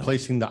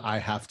 Replacing the I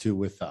have to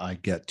with the I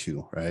get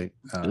to, right?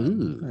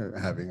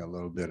 Having a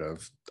little bit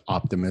of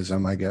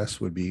optimism, I guess,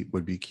 would be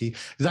key.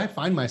 Because I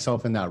find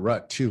myself in that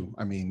rut too.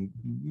 I mean,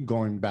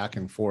 going back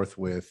and forth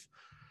with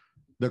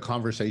the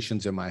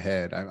conversations in my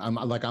head.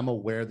 I'm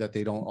aware that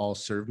they don't all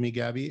serve me,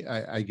 Gabby.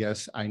 I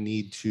guess I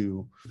need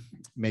to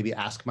maybe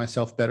ask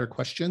myself better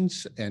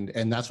questions. And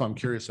that's what I'm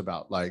curious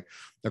about, like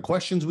the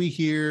questions we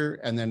hear,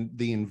 and then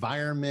the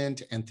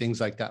environment and things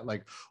like that.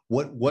 Like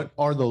what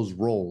are those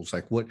roles?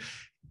 Like what,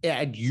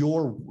 at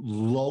your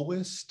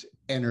lowest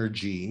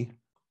energy,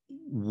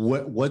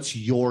 what's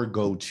your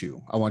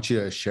go-to? I want you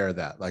to share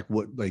that. Like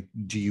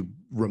do you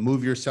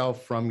remove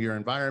yourself from your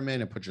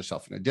environment and put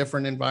yourself in a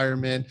different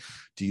environment?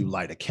 Do you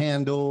light a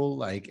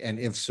candle? And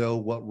if so,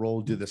 what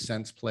role do the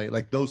scents play?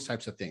 Like those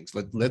types of things.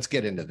 Let's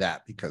get into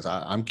that, because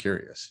I'm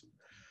curious.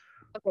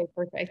 Okay,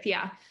 perfect.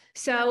 Yeah.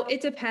 So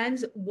it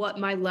depends what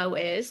my low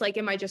is. Like,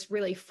 am I just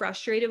really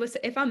frustrated with,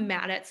 if I'm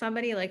mad at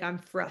somebody, like I'm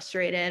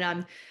frustrated,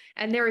 and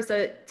there was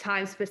a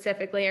time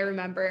specifically I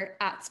remember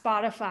at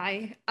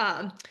Spotify,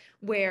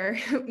 where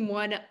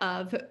one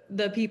of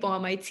the people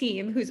on my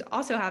team, who's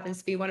also happens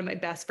to be one of my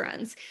best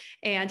friends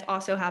and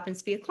also happens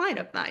to be a client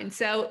of mine.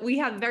 So we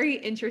have very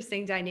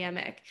interesting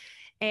dynamic,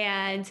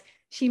 and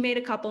she made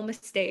a couple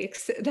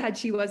mistakes that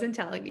she wasn't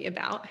telling me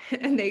about,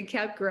 and they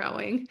kept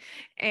growing.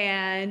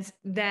 And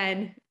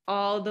then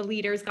all the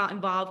leaders got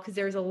involved because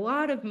there's a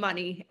lot of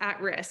money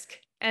at risk.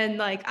 And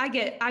like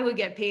I would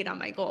get paid on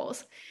my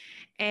goals.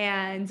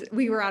 And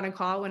we were on a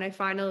call when I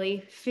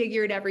finally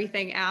figured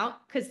everything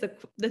out, because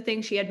the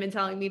things she had been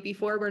telling me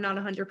before were not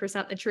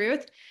 100% the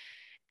truth.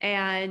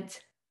 And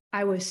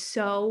I was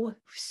so,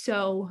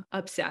 so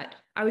upset.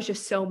 I was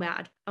just so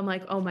mad. I'm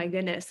like, oh my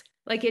goodness,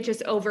 like it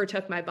just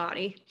overtook my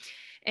body.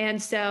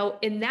 And so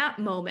in that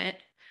moment,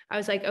 I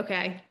was like,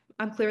 okay,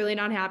 I'm clearly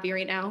not happy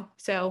right now.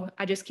 So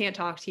I just can't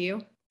talk to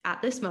you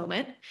at this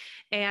moment.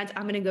 And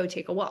I'm going to go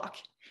take a walk.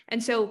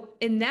 And so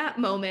in that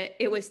moment,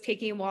 it was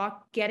taking a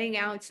walk, getting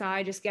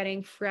outside, just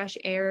getting fresh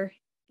air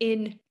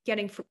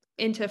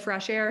into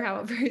fresh air,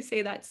 however I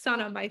say that,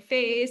 sun on my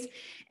face,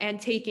 and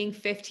taking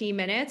 15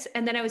 minutes.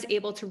 And then I was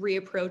able to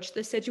reapproach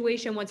the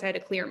situation once I had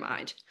a clear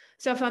mind.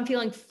 So if I'm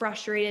feeling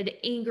frustrated,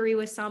 angry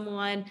with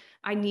someone,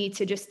 I need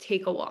to just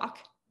take a walk.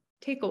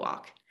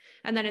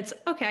 And then it's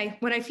okay,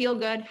 when I feel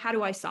good, how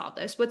do I solve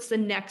this? What's the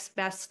next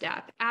best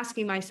step?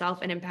 Asking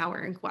myself an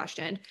empowering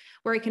question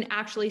where I can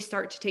actually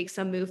start to take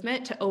some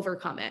movement to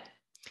overcome it.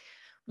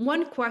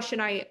 One question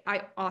I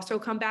also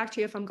come back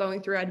to if I'm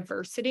going through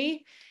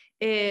adversity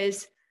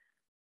is,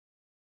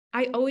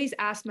 I always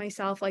ask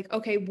myself, like,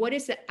 okay, what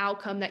is the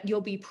outcome that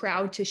you'll be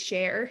proud to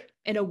share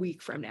in a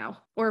week from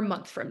now or a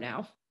month from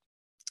now?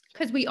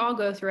 Because we all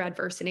go through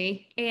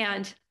adversity,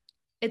 and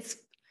it's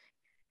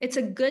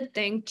a good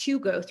thing to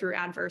go through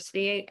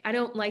adversity. I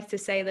don't like to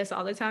say this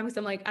all the time because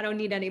I'm like, I don't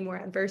need any more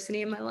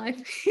adversity in my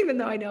life, even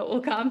though I know it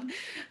will come.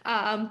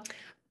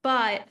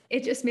 But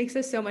it just makes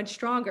us so much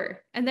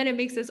stronger. And then it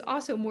makes us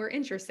also more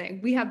interesting.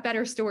 We have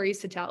better stories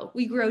to tell.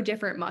 We grow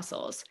different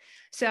muscles.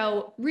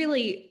 So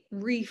really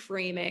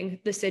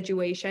reframing the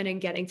situation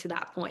and getting to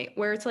that point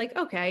where it's like,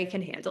 okay, I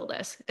can handle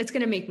this. It's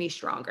going to make me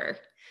stronger.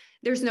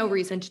 There's no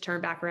reason to turn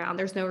back around.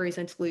 There's no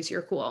reason to lose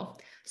your cool.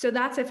 So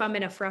that's if I'm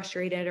in a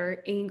frustrated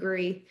or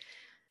angry,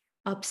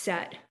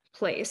 upset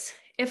place.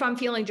 If I'm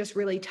feeling just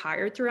really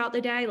tired throughout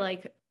the day,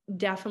 like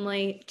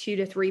definitely 2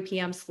 to 3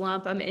 p.m.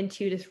 slump, I'm in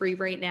 2 to 3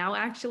 right now,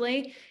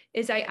 actually,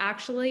 is I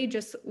actually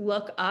just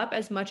look up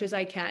as much as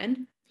I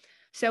can.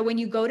 So when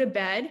you go to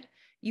bed,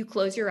 you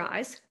close your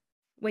eyes.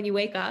 When you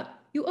wake up,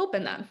 you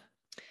open them.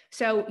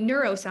 So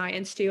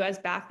neuroscience too has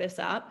backed this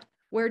up.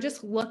 We're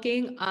just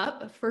looking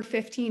up for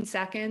 15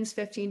 seconds,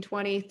 15,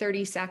 20,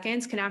 30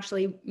 seconds can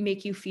actually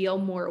make you feel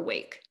more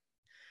awake.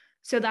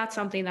 So that's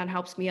something that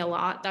helps me a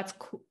lot.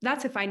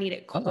 That's if I need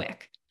it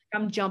quick.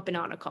 I'm jumping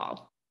on a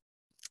call.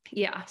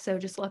 Yeah. So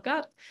just look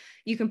up.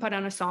 You can put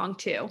on a song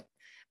too.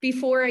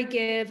 Before I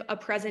give a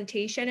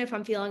presentation, if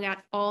I'm feeling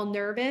at all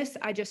nervous,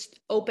 I just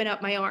open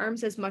up my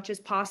arms as much as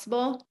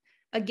possible,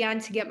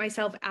 again, to get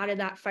myself out of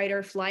that fight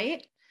or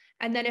flight.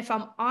 And then if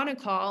I'm on a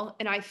call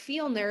and I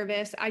feel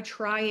nervous, I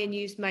try and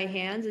use my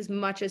hands as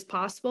much as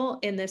possible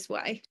in this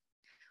way.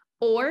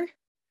 Or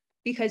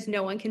because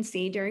no one can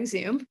see during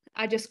Zoom,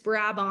 I just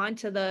grab on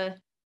to the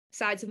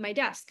sides of my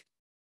desk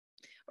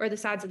or the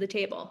sides of the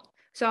table.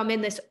 So I'm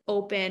in this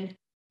open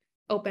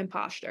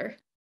posture.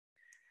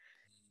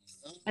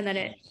 And then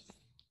it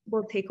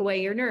will take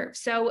away your nerves.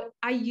 So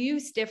I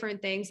use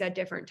different things at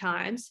different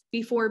times.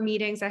 Before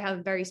meetings, I have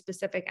a very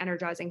specific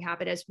energizing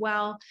habit as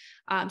well.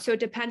 So it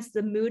depends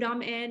the mood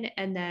I'm in,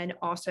 and then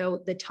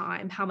also the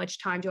time. How much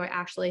time do I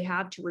actually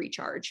have to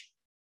recharge?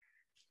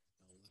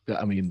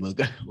 I mean, look,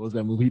 what was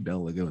that movie?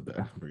 Don't look at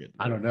that.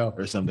 I don't know.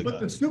 Or something. But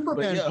the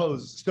Superman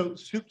pose.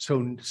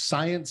 So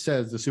science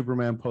says the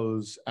Superman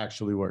pose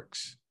actually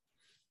works.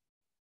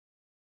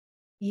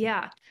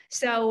 Yeah.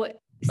 So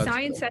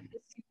science says the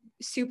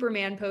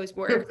Superman pose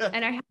works.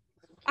 And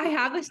I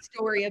have a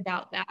story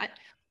about that.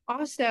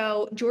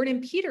 Also,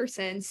 Jordan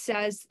Peterson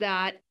says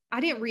that,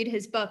 I didn't read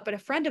his book, but a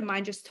friend of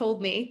mine just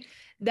told me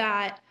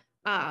that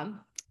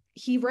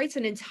he writes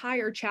an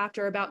entire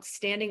chapter about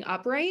standing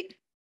upright,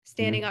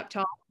 standing up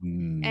tall,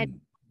 and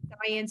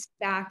science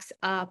backs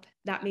up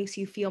that makes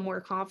you feel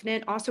more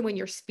confident. Also, when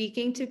you're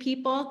speaking to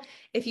people,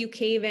 if you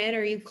cave in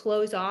or you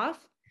close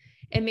off,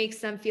 it makes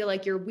them feel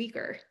like you're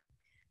weaker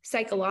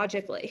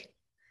psychologically.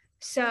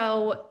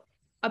 So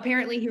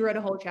apparently he wrote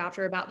a whole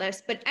chapter about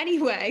this. But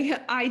anyway,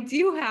 I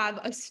do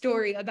have a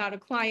story about a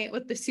client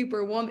with the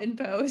Superwoman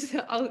pose.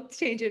 I'll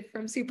change it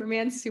from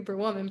Superman to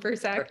Superwoman for a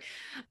sec.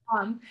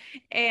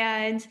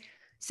 And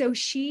so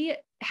she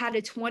had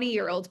a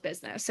 20-year-old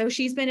business. So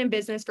she's been in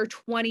business for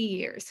 20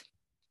 years.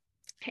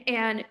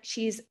 And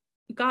she's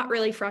got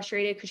really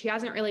frustrated because she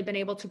hasn't really been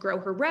able to grow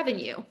her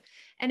revenue.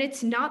 And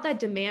it's not that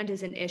demand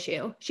is an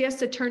issue. She has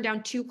to turn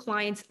down 2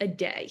 clients a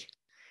day.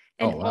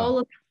 And all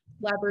of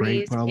the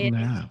celebrities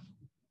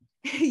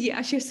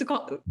Yeah, she has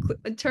to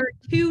turn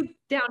 2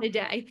 down a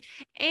day.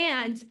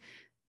 And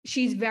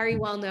she's very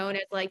well known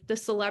as like the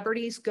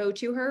celebrities go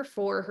to her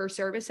for her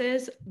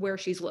services where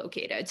she's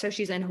located. So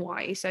she's in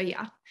Hawaii. So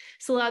yeah,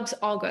 celebs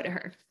all go to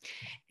her.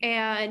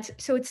 And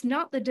so it's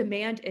not the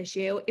demand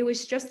issue. It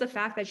was just the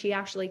fact that she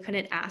actually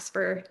couldn't ask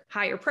for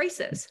higher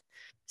prices.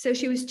 So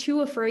she was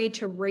too afraid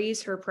to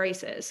raise her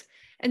prices.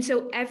 And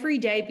so every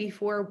day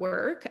before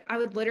work, I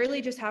would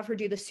literally just have her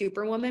do the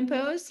superwoman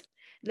pose,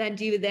 then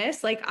do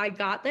this, like, I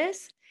got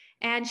this.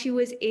 And she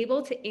was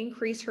able to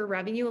increase her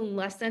revenue in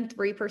less than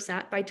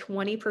 3% by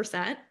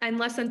 20%, and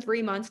less than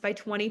 3 months by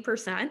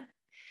 20%.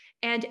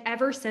 And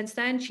ever since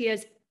then, she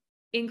has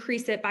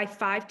increased it by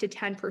 5 to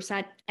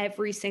 10%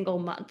 every single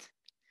month.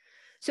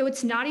 So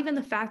it's not even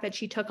the fact that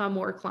she took on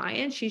more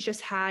clients. She's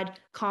just had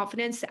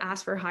confidence to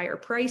ask for higher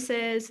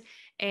prices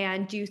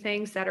and do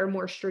things that are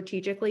more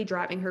strategically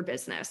driving her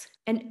business.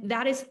 And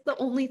that is the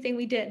only thing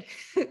we did.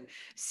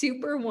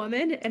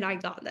 Superwoman, and I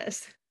got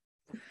this.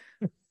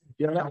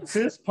 Yeah,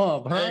 fist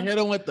pump, huh? I hit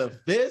him with the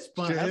fist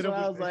pump. That's Hit what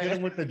I was like.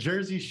 him with the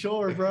Jersey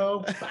Shore,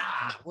 bro.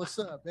 What's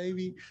up,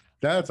 baby?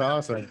 That's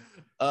awesome.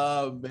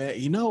 Man,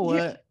 you know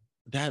what?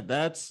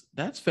 That's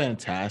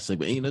fantastic.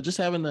 But just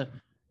having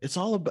it's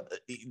all about,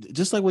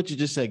 just like what you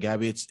just said,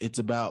 Gabby. It's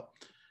about,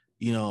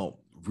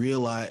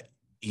 realize,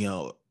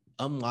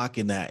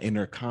 unlocking that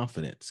inner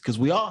confidence, because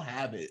we all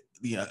have it.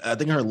 I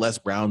think I heard Les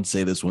Brown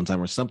say this one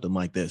time or something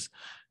like this.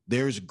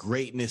 There's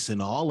greatness in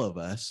all of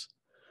us,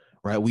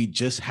 right? We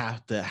just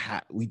have to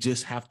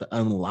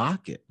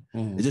unlock it.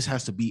 Mm-hmm. It just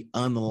has to be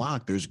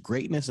unlocked. There's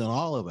greatness in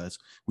all of us.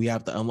 We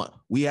have to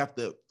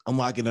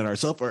unlock it in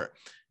ourselves, or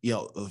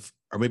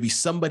maybe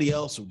somebody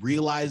else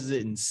realizes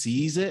it and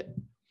sees it,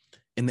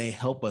 and they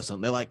help us.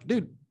 And they're like,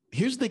 dude,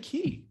 here's the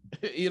key.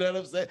 You know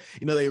what I'm saying?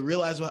 They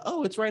realize, well,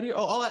 oh, it's right here.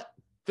 Oh, all that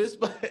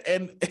fist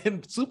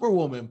and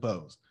superwoman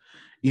pose,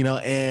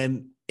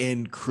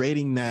 and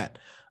creating that,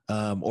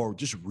 or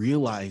just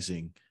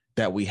realizing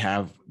that we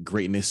have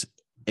greatness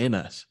in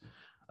us,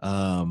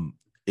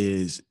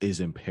 is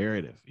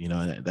imperative,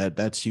 and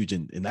that's huge.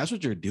 And that's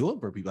what you're doing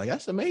for people. Like,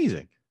 that's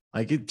amazing.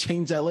 Like, it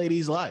changed that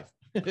lady's life.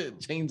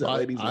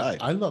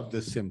 I love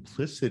the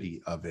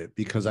simplicity of it,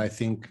 because I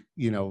think,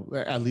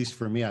 at least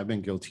for me, I've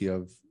been guilty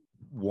of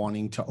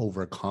wanting to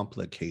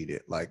overcomplicate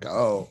it. Like,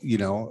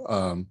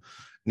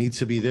 needs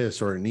to be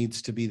this, or it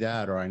needs to be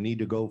that, or I need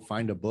to go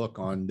find a book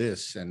on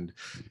this. And,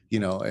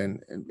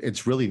 and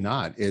it's really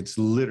not. It's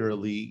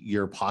literally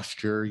your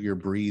posture, your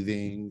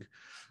breathing,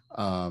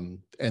 and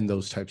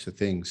those types of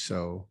things.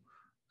 So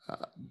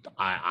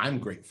I'm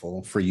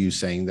grateful for you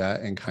saying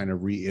that and kind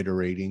of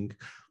reiterating,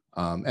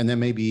 and then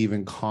maybe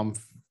even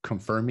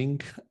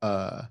confirming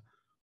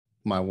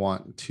my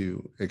want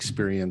to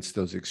experience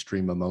those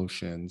extreme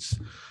emotions,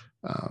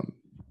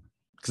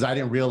 because I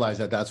didn't realize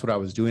that that's what I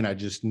was doing. I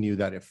just knew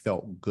that it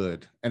felt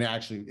good, and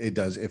it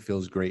does. It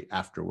feels great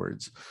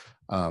afterwards.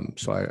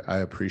 So I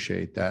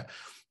appreciate that.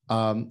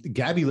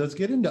 Gabby, let's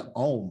get into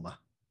Om.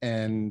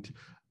 And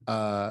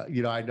I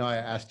know I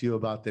asked you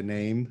about the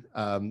name.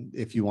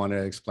 If you want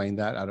to explain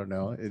that, I don't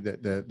know.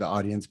 The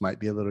audience might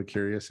be a little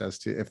curious as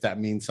to if that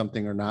means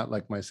something or not,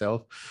 like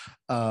myself.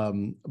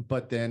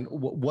 But then,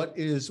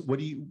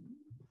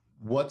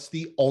 what's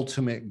the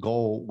ultimate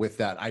goal with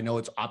that? I know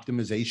it's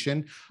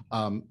optimization,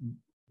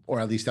 or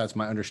at least that's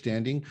my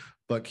understanding.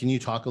 But can you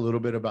talk a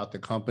little bit about the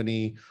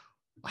company,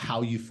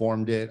 how you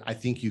formed it? I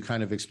think you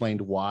kind of explained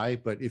why,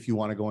 but if you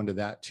want to go into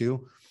that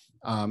too.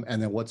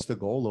 And then what's the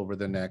goal over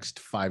the next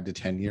 5 to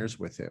 10 years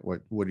with it?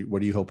 What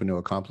are you hoping to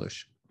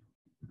accomplish?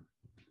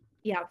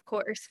 Yeah, of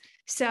course.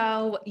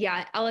 So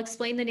yeah, I'll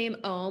explain the name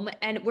Om,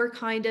 and we're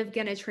kind of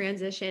going to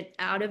transition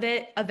out of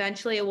it.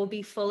 Eventually it will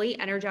be fully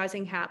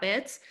Energizing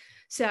Habits.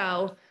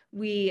 So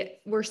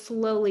we're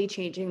slowly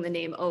changing the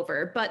name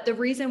over. But the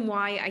reason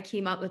why I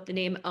came up with the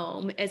name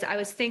Om is I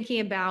was thinking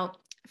about,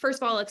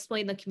 first of all, I'll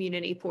explain the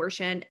community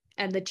portion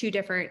and the two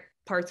different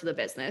parts of the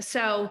business.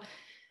 So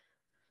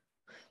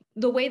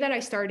the way that I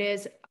started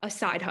is a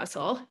side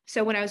hustle.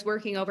 So when I was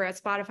working over at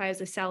Spotify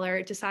as a seller,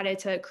 I decided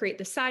to create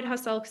the side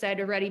hustle because I had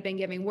already been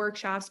giving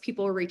workshops.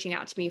 People were reaching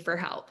out to me for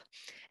help.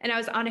 And I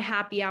was on a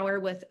happy hour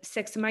with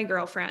 6 of my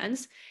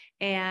girlfriends.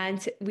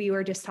 And we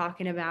were just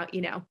talking about,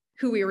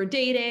 who we were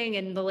dating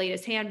and the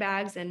latest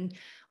handbags and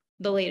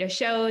the latest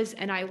shows.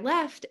 And I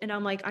left and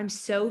I'm like, I'm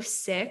so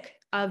sick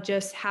of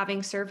just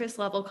having surface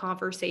level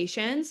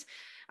conversations.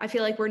 I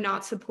feel like we're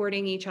not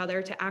supporting each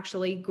other to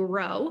actually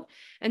grow.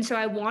 And so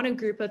I want a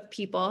group of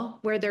people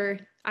where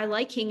I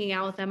like hanging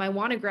out with them. I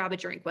want to grab a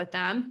drink with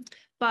them,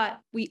 but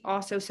we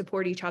also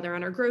support each other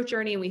on our growth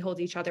journey, and we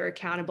hold each other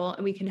accountable,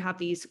 and we can have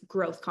these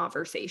growth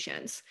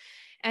conversations.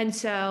 And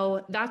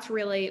so that's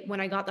really when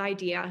I got the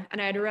idea,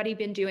 and I had already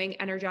been doing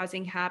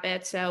Energizing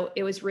Habits. So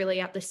it was really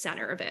at the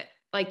center of it.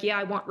 Like, yeah,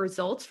 I want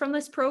results from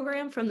this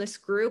program, from this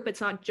group.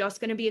 It's not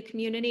just going to be a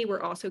community.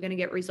 We're also going to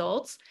get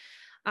results.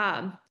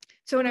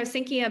 So when I was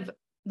thinking of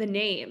the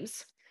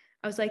names,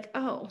 I was like,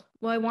 oh,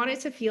 well, I want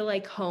it to feel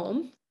like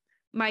home.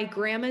 My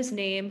grandma's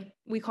name,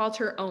 we called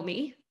her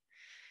Omi.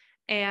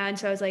 And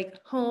so I was like,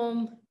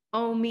 home,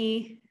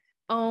 Omi,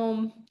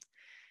 Om.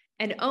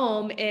 And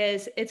Om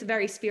it's a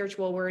very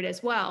spiritual word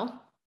as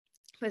well.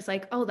 It's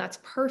like, oh, that's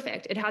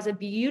perfect. It has a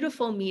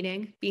beautiful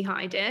meaning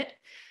behind it.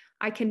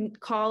 I can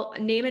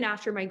name it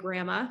after my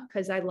grandma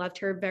because I loved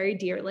her very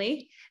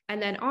dearly.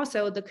 And then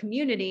also the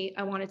community,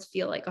 I want it to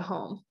feel like a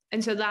home.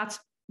 And so that's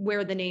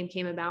where the name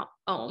came about,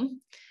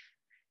 Om.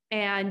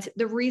 And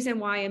the reason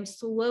why I'm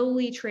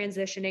slowly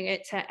transitioning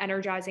it to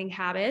energizing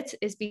habits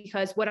is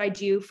because what I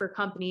do for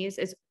companies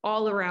is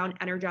all around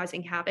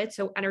energizing habits.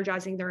 So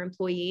energizing their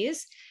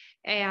employees.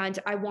 And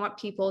I want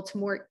people to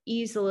more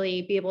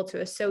easily be able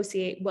to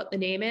associate what the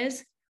name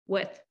is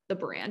with the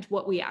brand,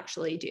 what we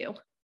actually do.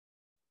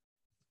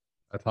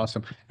 That's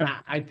awesome. And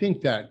I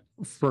think that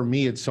for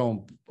me, it's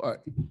so,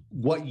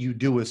 what you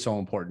do is so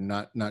important,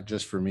 not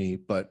just for me,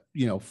 but,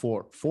 you know,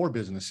 for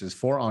businesses,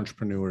 for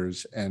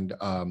entrepreneurs, and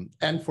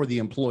for the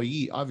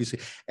employee, obviously.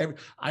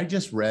 I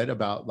just read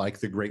about like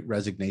the Great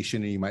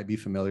Resignation, and you might be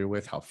familiar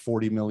with how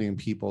 40 million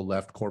people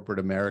left corporate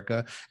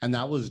America. And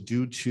that was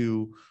due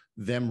to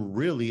them,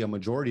 really, a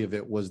majority of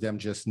it was them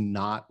just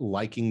not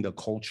liking the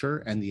culture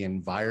and the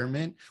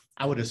environment.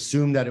 I would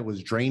assume that it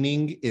was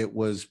draining. It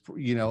was,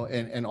 you know,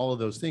 and all of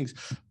those things.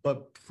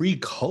 But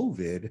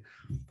pre-COVID,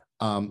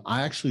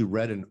 I actually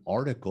read an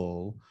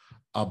article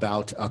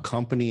about a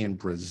company in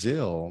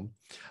Brazil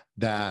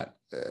that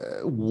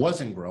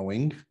wasn't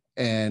growing,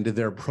 and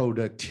their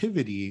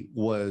productivity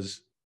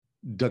was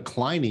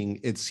declining,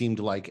 it seemed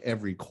like,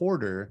 every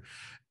quarter.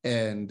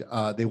 And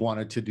they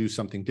wanted to do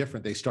something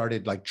different. They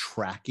started like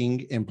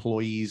tracking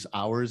employees'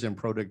 hours and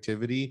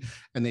productivity.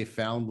 And they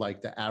found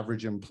like the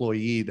average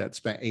employee that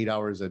spent 8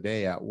 hours a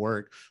day at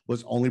work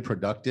was only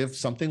productive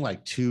something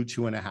like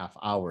 2.5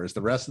 hours.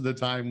 The rest of the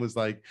time was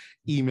like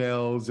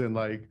emails and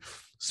like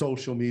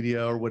social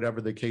media or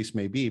whatever the case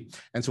may be.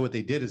 And so what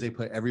they did is they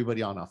put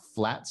everybody on a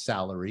flat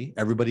salary.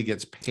 Everybody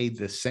gets paid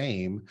the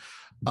same,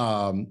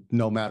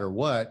 no matter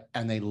what,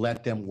 and they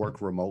let them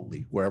work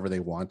remotely wherever they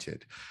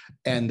wanted.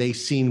 And they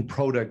seen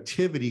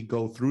productivity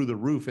go through the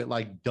roof. It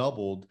like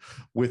doubled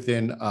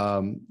within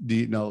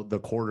the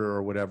quarter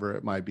or whatever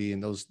it might be.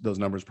 And those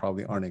numbers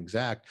probably aren't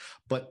exact,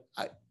 but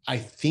I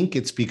think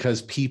it's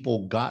because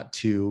people got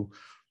to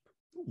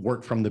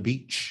work from the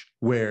beach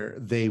where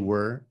they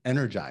were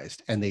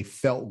energized and they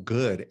felt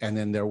good. And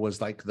then there was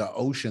like the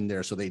ocean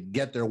there. So they'd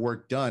get their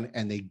work done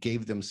and they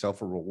gave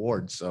themselves a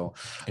reward. So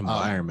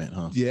environment,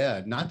 huh?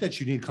 Yeah. Not that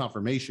you need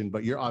confirmation,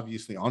 but you're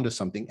obviously onto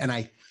something. And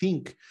I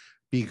think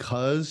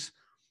because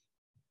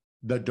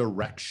the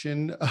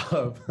direction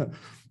of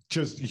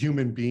just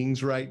human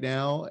beings right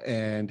now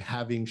and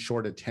having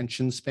short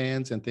attention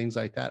spans and things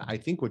like that, I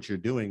think what you're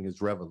doing is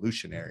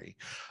revolutionary.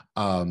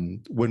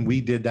 When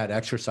we did that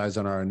exercise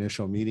on our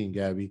initial meeting,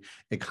 Gabby,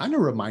 it kind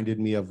of reminded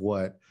me of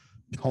what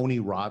Tony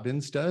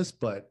Robbins does,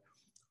 but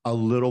a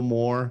little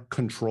more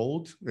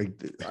controlled.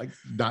 Like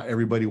not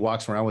everybody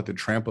walks around with a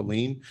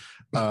trampoline,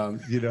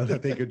 that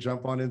they could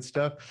jump on and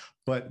stuff.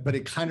 But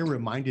it kind of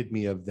reminded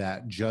me of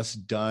that,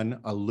 just done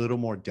a little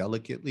more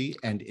delicately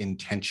and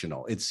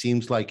intentional. It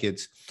seems like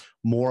it's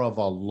more of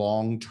a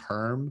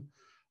long-term,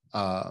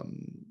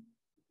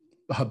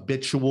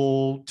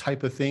 habitual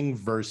type of thing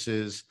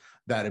versus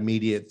that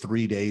immediate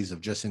 3 days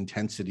of just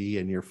intensity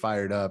and you're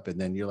fired up and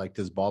then you're like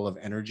this ball of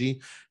energy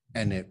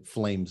and it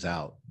flames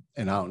out.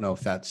 And I don't know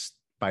if that's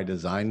by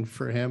design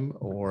for him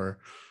or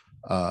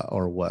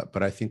what,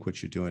 but I think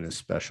what you're doing is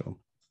special.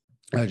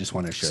 I just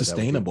want to share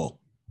sustainable.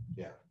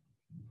 That. Yeah.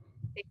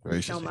 Thank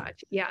you so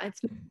much. Yeah,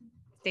 it's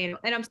sustainable.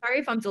 And I'm sorry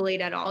if I'm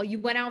delayed at all. You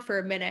went out for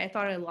a minute. I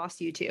thought I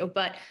lost you too,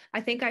 but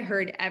I think I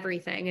heard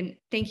everything. And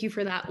thank you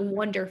for that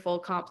wonderful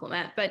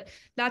compliment. But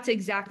that's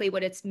exactly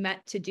what it's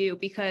meant to do,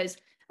 because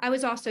I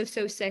was also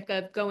so sick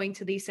of going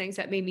to these things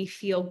that made me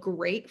feel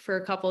great for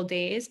a couple of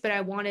days, but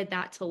I wanted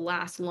that to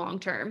last long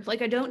term.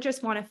 Like I don't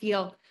just want to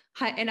feel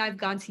high. And I've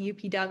gone to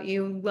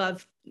UPW,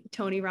 love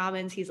Tony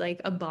Robbins. He's like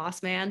a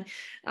boss man,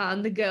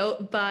 the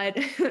GOAT, but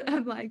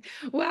I'm like,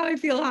 wow, I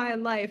feel high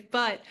in life,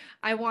 but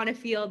I want to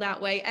feel that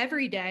way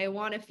every day. I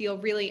want to feel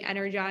really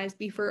energized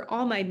before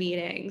all my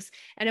meetings.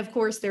 And of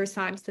course, there's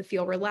times to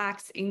feel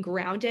relaxed and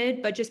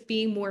grounded, but just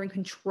being more in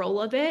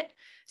control of it.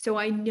 So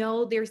I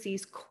know there's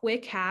these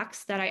quick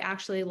hacks that I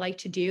actually like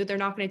to do. They're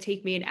not going to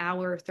take me an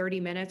hour or 30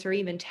 minutes or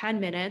even 10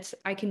 minutes.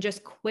 I can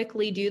just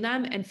quickly do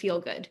them and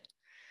feel good.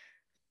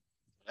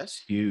 That's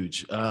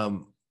huge.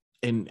 And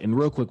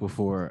real quick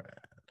before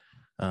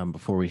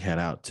we head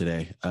out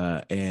today,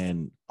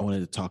 and I wanted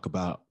to talk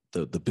about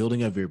the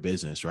building of your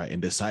business, right?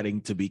 And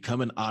deciding to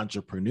become an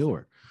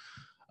entrepreneur,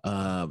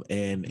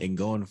 and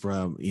going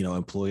from,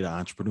 employee to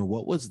entrepreneur.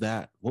 What was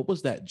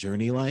that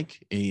journey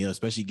like? And,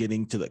 especially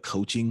getting to the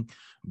coaching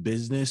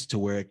business to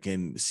where it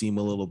can seem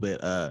a little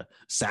bit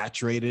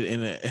saturated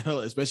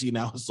especially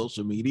now with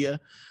social media,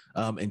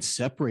 and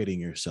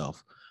separating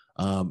yourself,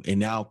 and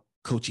now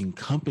coaching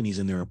companies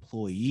and their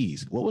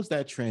employees. What was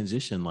that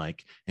transition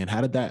like, and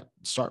how did that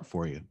start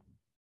for you?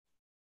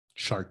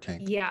 Shark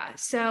Tank. Yeah.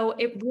 So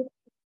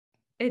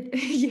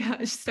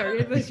it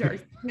started with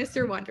Shark,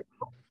 Mr.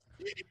 Wonderful.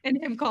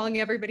 and him calling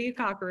everybody a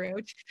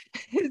cockroach.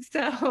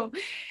 So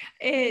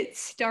it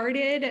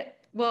started,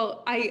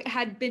 well, I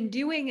had been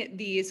doing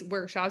these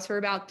workshops for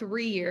about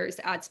 3 years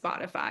at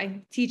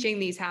Spotify, teaching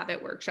these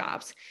habit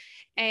workshops.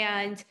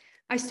 And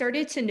I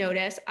started to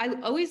notice I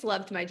always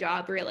loved my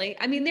job, really.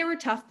 I mean, there were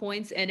tough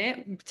points in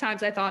it,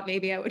 times I thought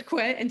maybe I would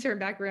quit and turn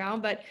back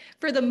around, but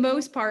for the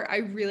most part, I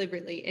really,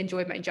 really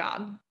enjoyed my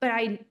job. But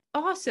I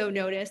also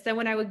noticed that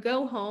when I would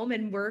go home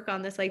and work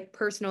on this like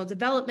personal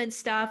development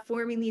stuff,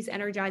 forming these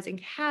energizing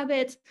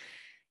habits,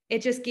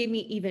 it just gave me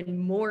even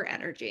more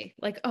energy.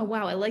 Like, oh,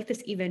 wow, I like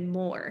this even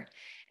more.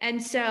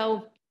 And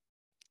so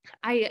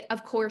I,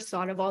 of course,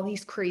 thought of all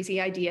these crazy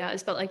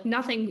ideas, but like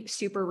nothing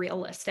super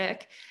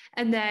realistic.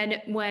 And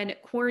then when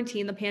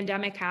quarantine, the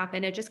pandemic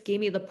happened, it just gave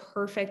me the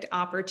perfect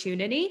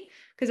opportunity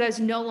because I was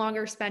no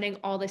longer spending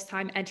all this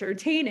time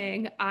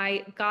entertaining.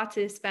 I got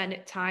to spend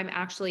time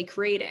actually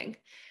creating.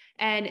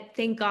 And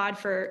thank God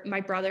for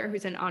my brother,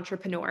 who's an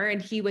entrepreneur.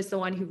 And he was the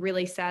one who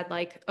really said,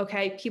 like,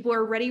 okay, people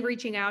are already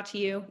reaching out to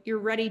you. You're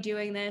already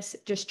doing this,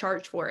 just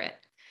charge for it.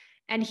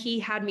 And he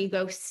had me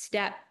go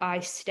step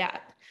by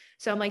step.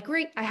 So I'm like,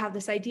 great, I have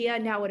this idea.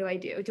 Now what do I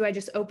do? Do I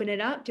just open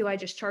it up? Do I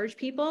just charge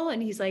people?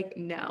 And he's like,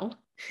 no,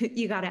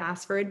 you got to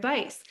ask for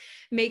advice.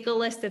 Make a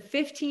list of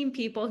 15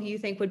 people who you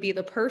think would be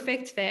the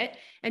perfect fit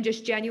and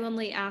just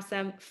genuinely ask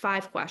them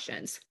 5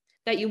 questions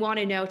that you want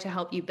to know to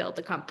help you build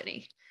the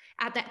company.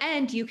 At the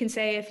end, you can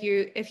say,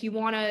 if you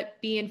want to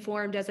be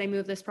informed as I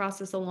move this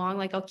process along,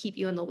 like I'll keep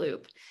you in the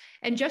loop.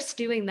 And just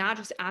doing that,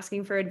 just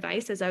asking for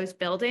advice as I was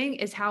building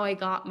is how I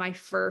got my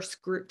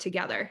first group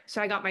together.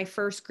 So I got my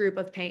first group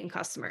of paying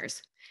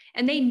customers.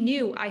 And they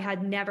knew I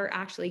had never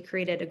actually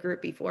created a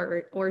group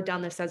before or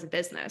done this as a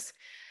business.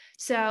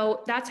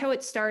 So that's how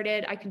it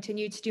started. I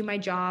continued to do my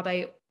job.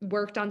 I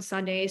worked on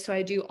Sundays. So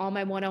I do all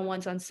my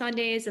one-on-ones on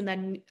Sundays. And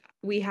then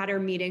we had our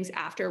meetings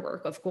after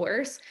work, of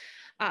course.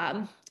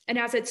 And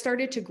as it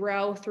started to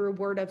grow through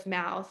word of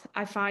mouth,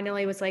 I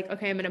finally was like,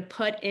 okay, I'm going to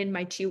put in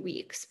my 2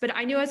 weeks. But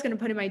I knew I was going to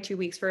put in my 2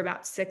 weeks for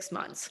about 6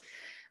 months.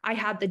 I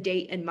had the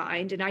date in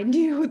mind and I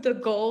knew the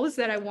goals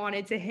that I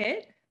wanted to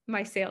hit,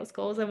 my sales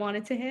goals I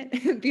wanted to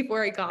hit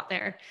before I got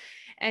there.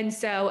 And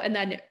so, and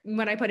then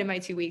when I put in my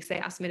 2 weeks, they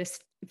asked me to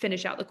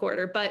finish out the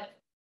quarter. But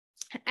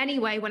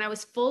anyway, when I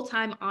was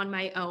full-time on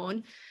my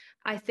own,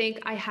 I think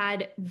I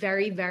had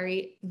very,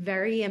 very,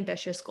 very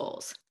ambitious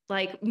goals,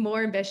 like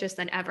more ambitious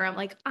than ever. I'm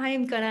like,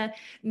 I'm going to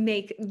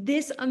make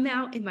this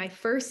amount in my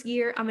first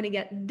year. I'm going to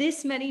get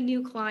this many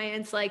new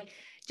clients, like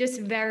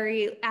just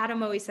very,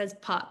 Adam always says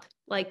pup,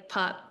 like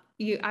pup.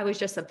 I was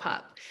just a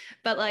pup,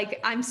 but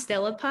like, I'm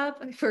still a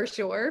pup for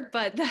sure.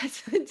 But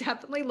that's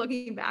definitely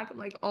looking back. I'm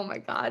like, oh my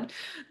God,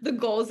 the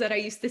goals that I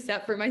used to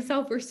set for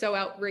myself were so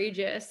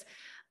outrageous.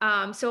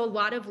 So a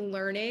lot of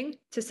learning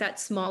to set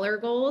smaller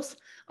goals,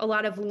 a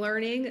lot of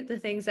learning the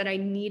things that I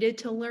needed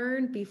to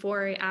learn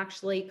before I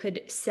actually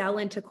could sell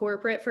into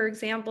corporate, for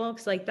example,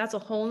 because like that's a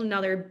whole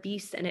nother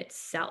beast in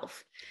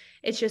itself.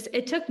 It's just,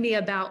 it took me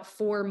about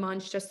 4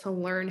 months just to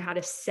learn how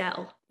to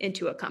sell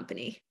into a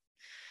company.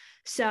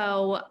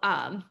 So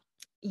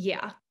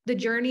yeah, the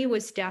journey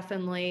was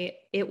definitely,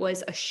 it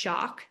was a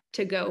shock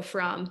to go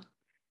from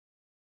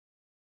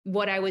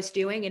what I was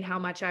doing and how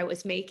much I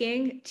was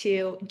making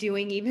to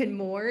doing even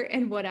more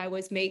and what I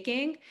was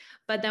making.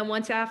 But then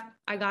once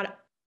I got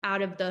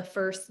out of the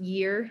first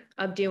year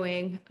of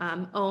doing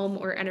OM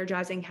or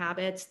energizing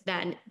habits,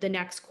 then the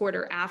next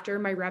quarter after,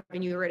 my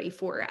revenue already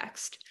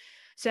 4x'd.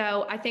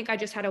 So I think I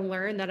just had to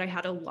learn that I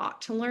had a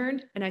lot to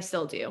learn, and I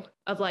still do,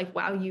 of like,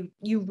 wow,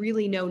 you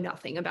really know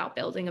nothing about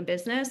building a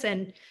business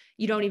and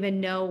you don't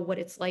even know what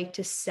it's like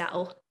to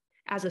sell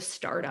as a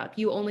startup.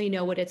 You only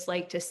know what it's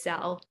like to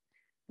sell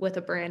with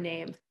a brand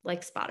name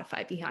like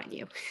Spotify behind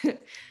you.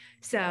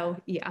 So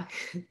yeah.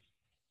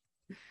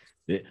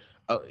 So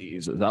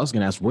I was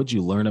going to ask, what'd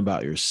you learn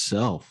about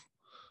yourself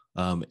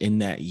in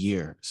that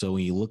year? So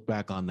when you look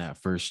back on that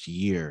first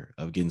year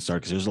of getting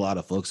started, because there's a lot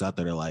of folks out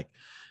there that are like,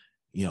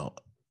 you know,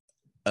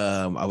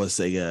 I would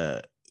say,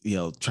 you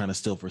know, trying to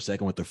steal for a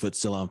second with their foot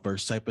still on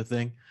first type of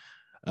thing.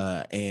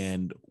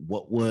 And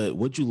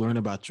what'd you learn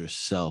about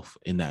yourself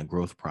in that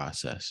growth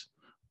process?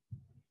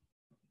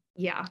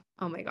 Yeah.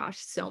 Oh my gosh,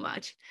 so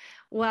much.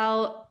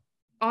 Well,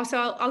 also,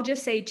 I'll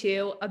just say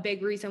too, a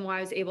big reason why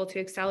I was able to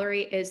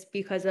accelerate is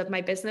because of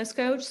my business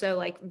coach. So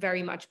like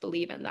very much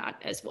believe in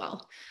that as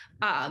well.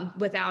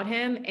 Without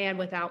him and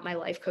without my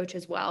life coach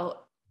as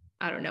well,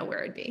 I don't know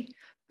where I'd be,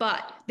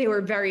 but they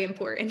were very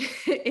important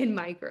in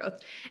my growth.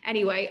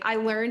 Anyway, I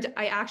learned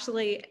I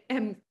actually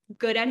am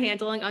good at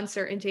handling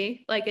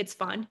uncertainty. Like it's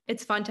fun.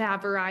 It's fun to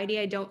have variety.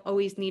 I don't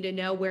always need to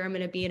know where I'm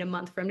going to be in a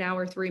month from now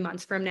or 3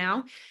 months from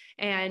now.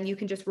 And you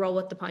can just roll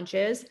with the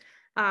punches.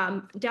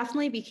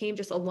 Definitely became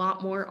just a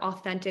lot more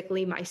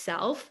authentically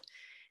myself.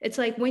 It's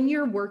like when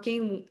you're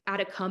working at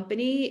a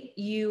company,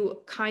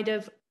 you kind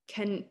of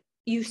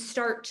you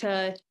start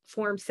to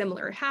form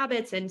similar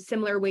habits and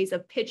similar ways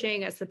of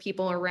pitching as the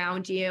people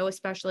around you,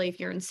 especially if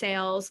you're in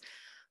sales.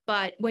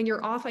 But when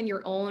you're off on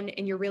your own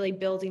and you're really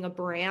building a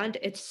brand,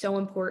 it's so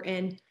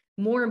important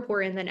more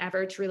important than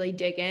ever to really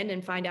dig in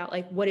and find out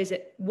like, what is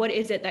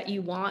it that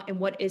you want? And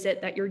what is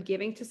it that you're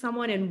giving to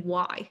someone, and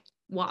why?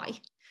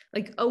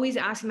 Like always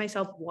asking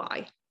myself,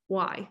 why?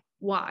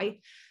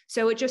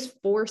 So it just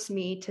forced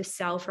me to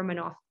sell from an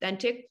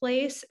authentic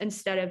place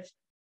instead of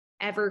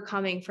ever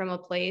coming from a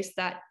place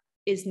that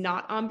is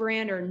not on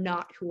brand or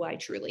not who I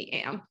truly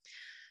am.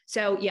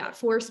 So yeah, it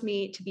forced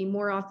me to be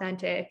more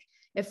authentic.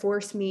 It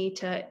forced me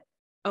to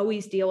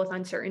always deal with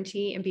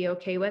uncertainty and be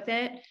okay with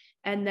it.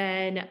 And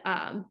then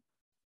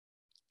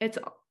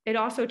it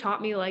also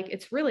taught me like,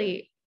 it's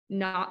really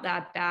not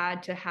that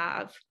bad to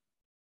have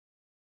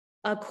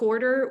a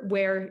quarter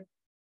where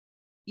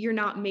you're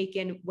not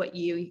making what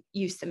you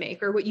used to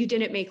make or what you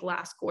didn't make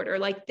last quarter.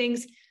 Like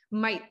things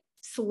might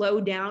slow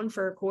down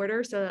for a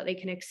quarter so that they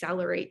can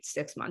accelerate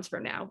 6 months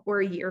from now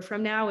or a year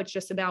from now. It's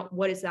just about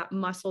what is that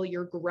muscle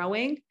you're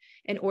growing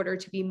in order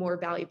to be more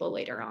valuable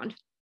later on.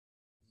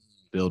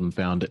 Build and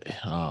found it.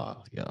 Yeah.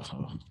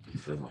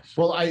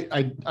 Well,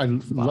 I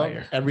love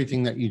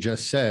everything that you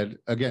just said.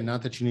 Again,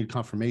 not that you need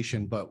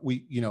confirmation, but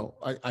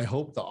I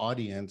hope the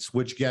audience,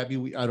 which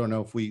Gabby, I don't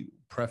know if we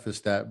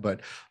prefaced that,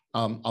 but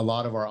a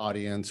lot of our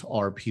audience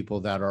are people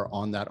that are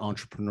on that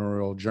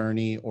entrepreneurial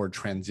journey or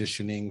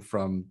transitioning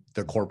from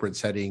the corporate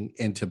setting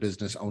into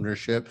business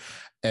ownership.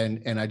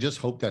 And I just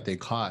hope that they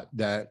caught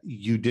that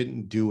you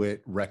didn't do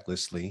it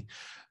recklessly,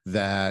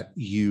 that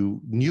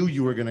you knew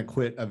you were going to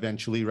quit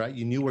eventually, right?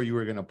 You knew where you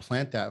were going to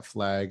plant that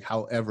flag.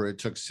 However, it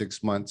took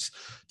 6 months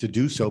to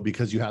do so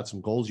because you had some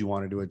goals you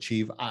wanted to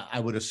achieve. I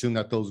would assume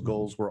that those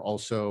goals were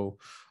also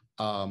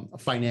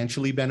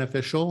financially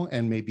beneficial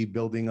and maybe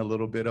building a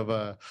little bit of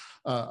a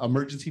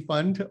emergency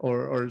fund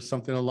or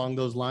something along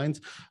those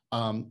lines.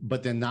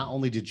 But then not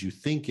only did you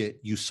think it,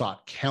 you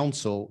sought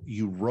counsel,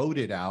 you wrote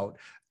it out,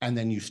 and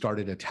then you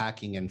started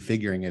attacking and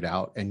figuring it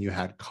out. And you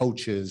had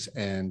coaches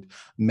and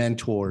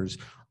mentors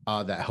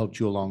that helped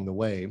you along the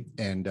way.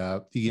 And,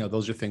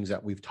 those are things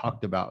that we've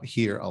talked about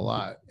here a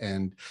lot.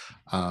 And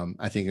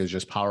I think it's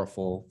just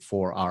powerful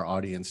for our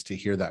audience to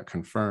hear that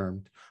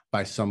confirmed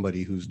by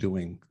somebody who's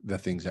doing the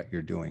things that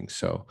you're doing.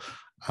 So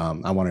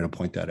I wanted to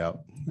point that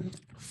out.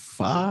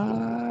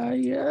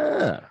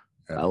 Fire.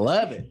 I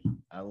love it.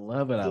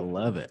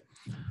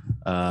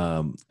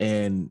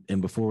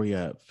 And before we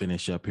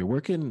finish up here,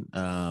 where can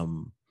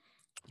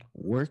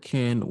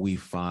we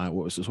find,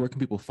 where can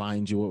people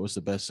find you? What was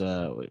the best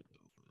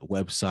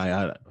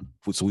website?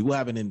 So we will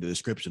have it in the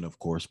description, of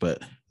course,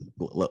 but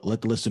let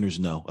the listeners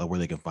know where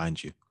they can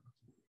find you.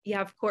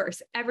 Yeah, of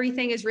course.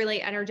 Everything is really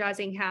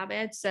Energizing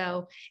Habits.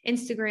 So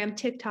Instagram,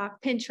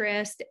 TikTok,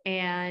 Pinterest,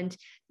 and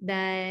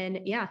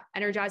then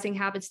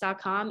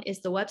energizinghabits.com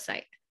is the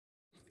website.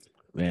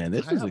 Man,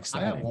 this is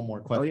exciting. I have one more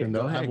question.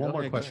 I have one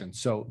more question.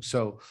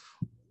 So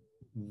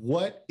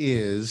what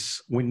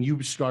is, when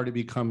you started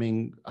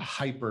becoming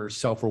hyper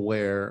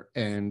self-aware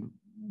and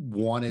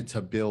wanted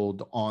to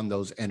build on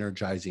those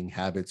energizing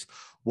habits,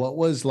 what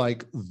was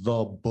like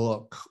the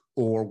book,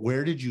 or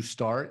where did you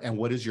start, and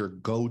what is your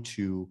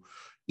go-to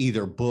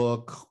either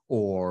book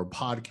or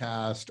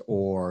podcast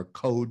or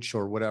coach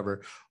or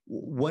whatever?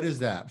 What is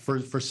that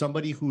for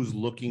somebody who's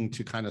looking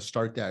to kind of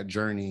start that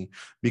journey,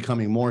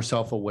 becoming more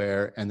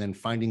self-aware and then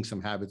finding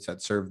some habits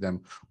that serve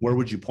them? Where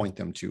would you point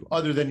them to,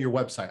 other than your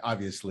website,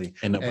 obviously,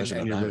 and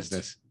your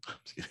business?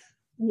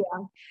 Yeah.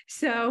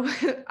 So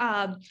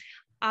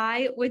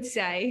I would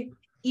say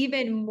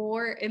even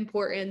more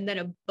important than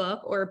a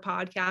book or a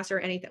podcast or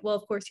anything. Well,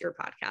 of course, your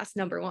podcast,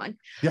 number one.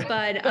 Yeah.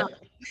 But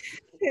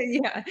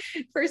yeah,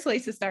 first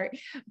place to start,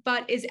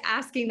 but is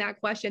asking that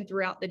question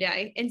throughout the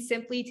day and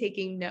simply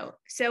taking note.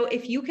 So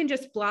if you can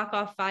just block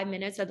off 5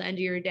 minutes at the end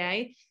of your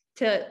day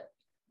to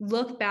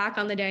look back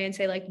on the day and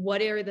say, like,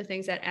 what are the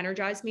things that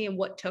energized me and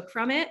what took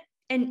from it,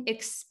 and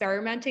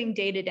experimenting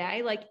day to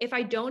day. Like, if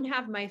I don't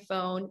have my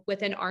phone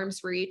within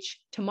arm's reach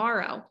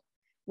tomorrow,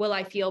 will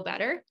I feel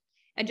better?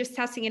 And just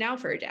testing it out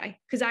for a day.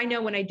 Because I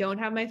know when I don't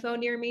have my phone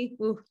near me,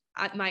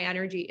 my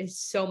energy is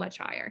so much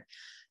higher.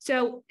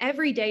 So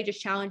every day,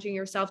 just challenging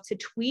yourself to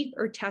tweak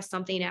or test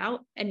something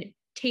out and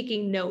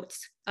taking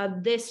notes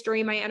of this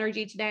drained my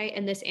energy today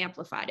and this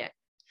amplified it.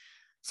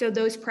 So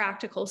those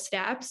practical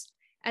steps.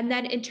 And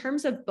then in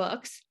terms of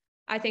books,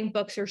 I think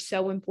books are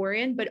so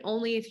important, but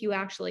only if you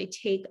actually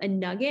take a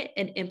nugget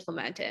and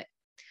implement it.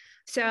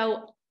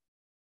 So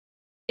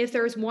if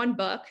there's one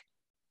book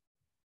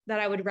that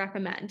I would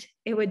recommend,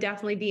 it would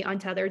definitely be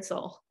Untethered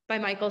Soul by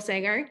Michael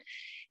Singer.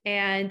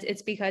 And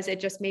it's because it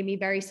just made me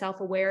very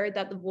self-aware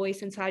that the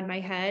voice inside my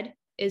head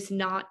is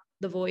not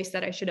the voice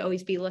that I should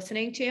always be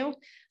listening to,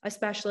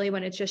 especially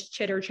when it's just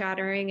chitter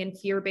chattering and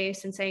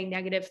fear-based and saying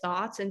negative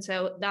thoughts. And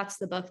so that's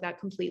the book that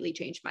completely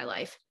changed my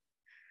life.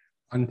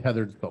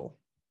 Untethered Soul.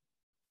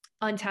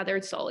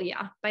 Untethered Soul,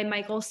 yeah, by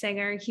Michael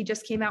Singer. He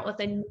just came out with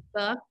a new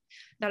book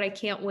that I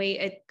can't wait.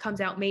 It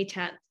comes out May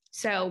 10th.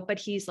 So, but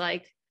he's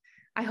like,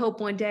 I hope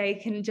one day I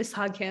can just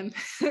hug him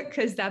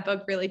because that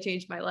book really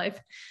changed my life.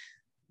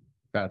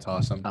 That's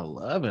awesome. I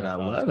love it. I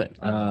love it.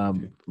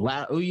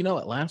 You know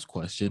what? Last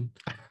question.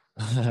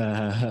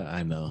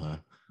 I know, huh?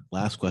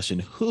 Last question.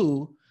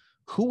 Who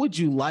who would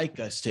you like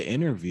us to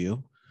interview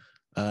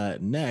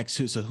next?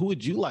 Who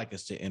would you like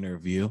us to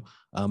interview?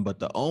 But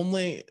the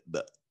only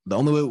way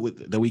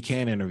that we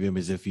can interview him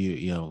is if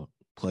you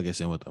plug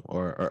us in with them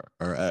or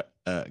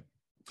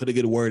put a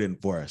good word in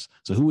for us.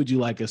 So who would you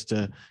like us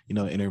to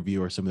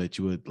interview, or somebody that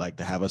you would like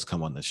to have us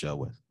come on the show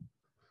with?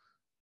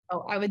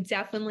 Oh, I would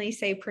definitely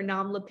say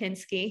Pranam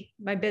Lipinski,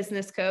 my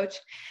business coach.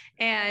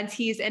 And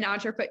he's an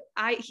entrepreneur.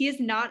 He is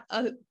not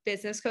a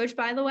business coach,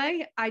 by the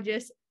way. I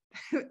just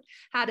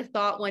had a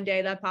thought one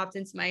day that popped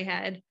into my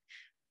head.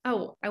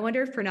 Oh, I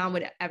wonder if Pranam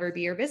would ever be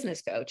your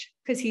business coach,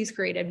 because he's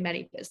created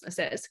many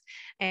businesses.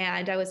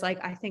 And I was like,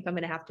 I think I'm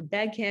going to have to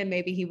beg him.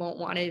 Maybe he won't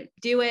want to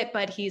do it,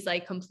 but he's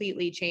like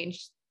completely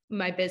changed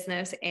my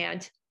business.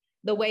 And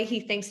the way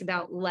he thinks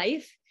about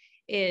life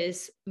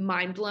is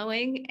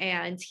mind-blowing,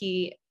 and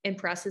he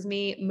impresses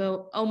me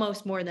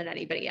almost more than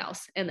anybody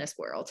else in this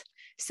world.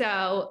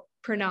 So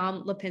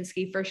Pranam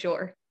Lipinski for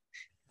sure.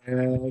 Yeah,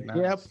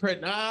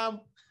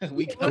 Pranam,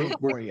 we come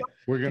for you.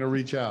 We're gonna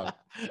reach out.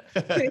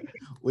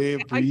 We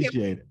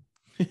appreciate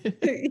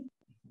it.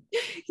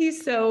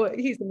 He's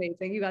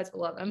amazing. You guys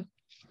will love him.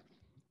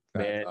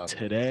 Man,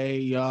 today,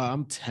 y'all,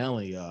 I'm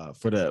telling y'all,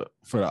 for the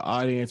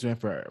audience, man,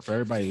 for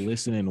everybody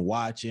listening,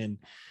 watching,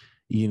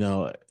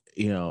 and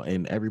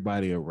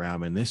everybody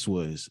around, man, this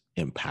was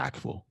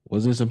impactful.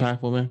 Was this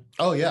impactful, man?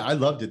 Oh yeah, I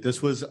loved it.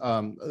 This was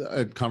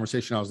a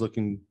conversation I was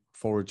looking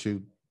forward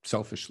to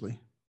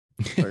selfishly.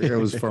 It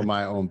was for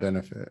my own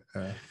benefit.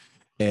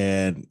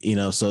 And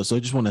so I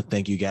just want to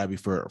thank you, Gabby,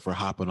 for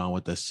hopping on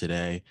with us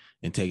today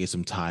and taking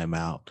some time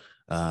out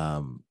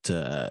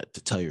to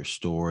tell your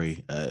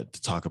story, to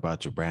talk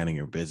about your branding,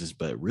 your business,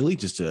 but really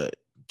just to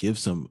give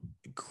some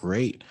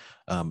great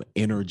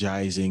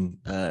energizing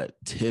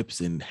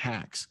tips and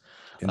hacks,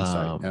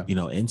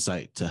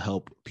 insight to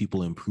help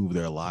people improve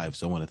their lives.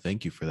 So I want to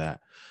thank you for that.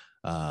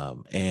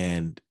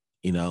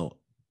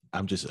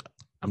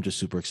 I'm just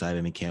super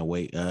excited and can't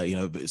wait.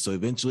 So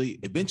eventually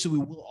we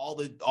will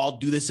all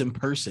do this in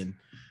person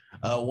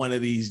one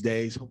of these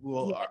days.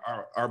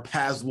 Our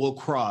paths will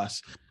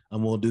cross,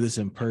 and we'll do this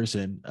in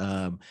person.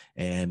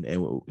 And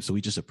so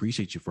we just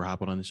appreciate you for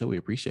hopping on the show. We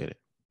appreciate it.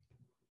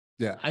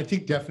 Yeah, I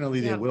think definitely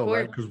they will,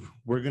 right? Because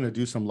we're going to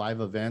do some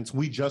live events.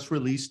 We just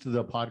released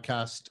the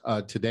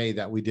podcast today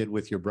that we did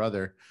with your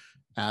brother,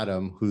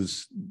 Adam,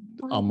 who's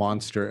a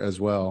monster as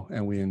well,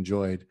 and we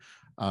enjoyed.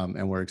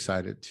 And we're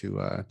excited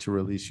to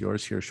release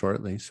yours here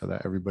shortly, so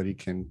that everybody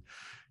can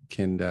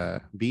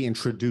be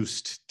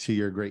introduced to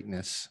your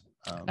greatness.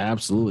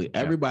 Absolutely. Yeah.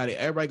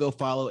 Everybody go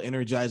follow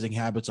Energizing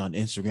Habits on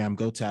Instagram.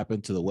 Go tap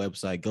into the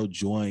website. Go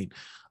join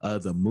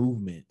the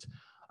movement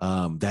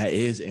that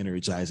is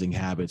Energizing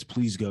Habits.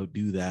 Please go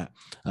do that.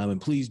 And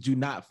please do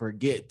not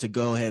forget to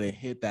go ahead and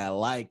hit that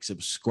like,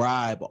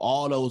 subscribe,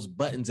 all those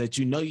buttons that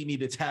you need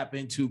to tap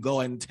into.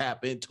 Go ahead and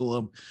tap into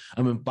them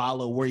and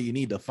follow where you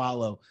need to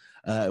follow.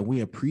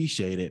 We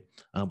appreciate it.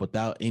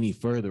 Without any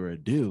further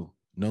ado,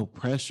 no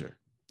pressure,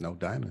 no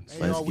diamonds.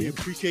 Hey, y'all, we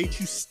appreciate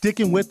you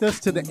sticking with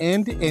us to the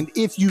end. And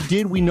if you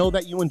did, we know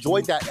that you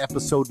enjoyed that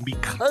episode.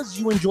 Because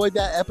you enjoyed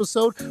that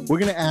episode, we're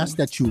going to ask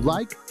that you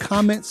like,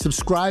 comment,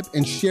 subscribe,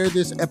 and share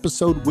this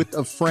episode with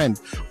a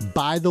friend.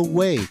 By the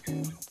way,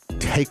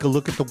 take a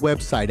look at the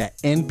website at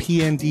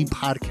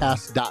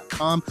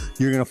npndpodcast.com.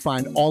 You're going to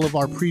find all of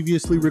our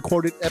previously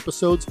recorded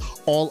episodes,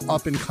 all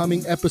up and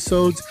coming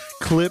episodes,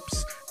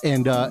 clips,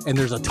 and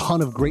there's a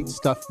ton of great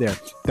stuff there.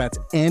 That's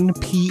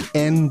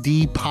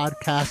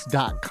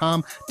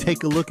npndpodcast.com.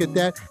 Take a look at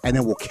that, and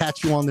then we'll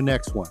catch you on the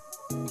next one.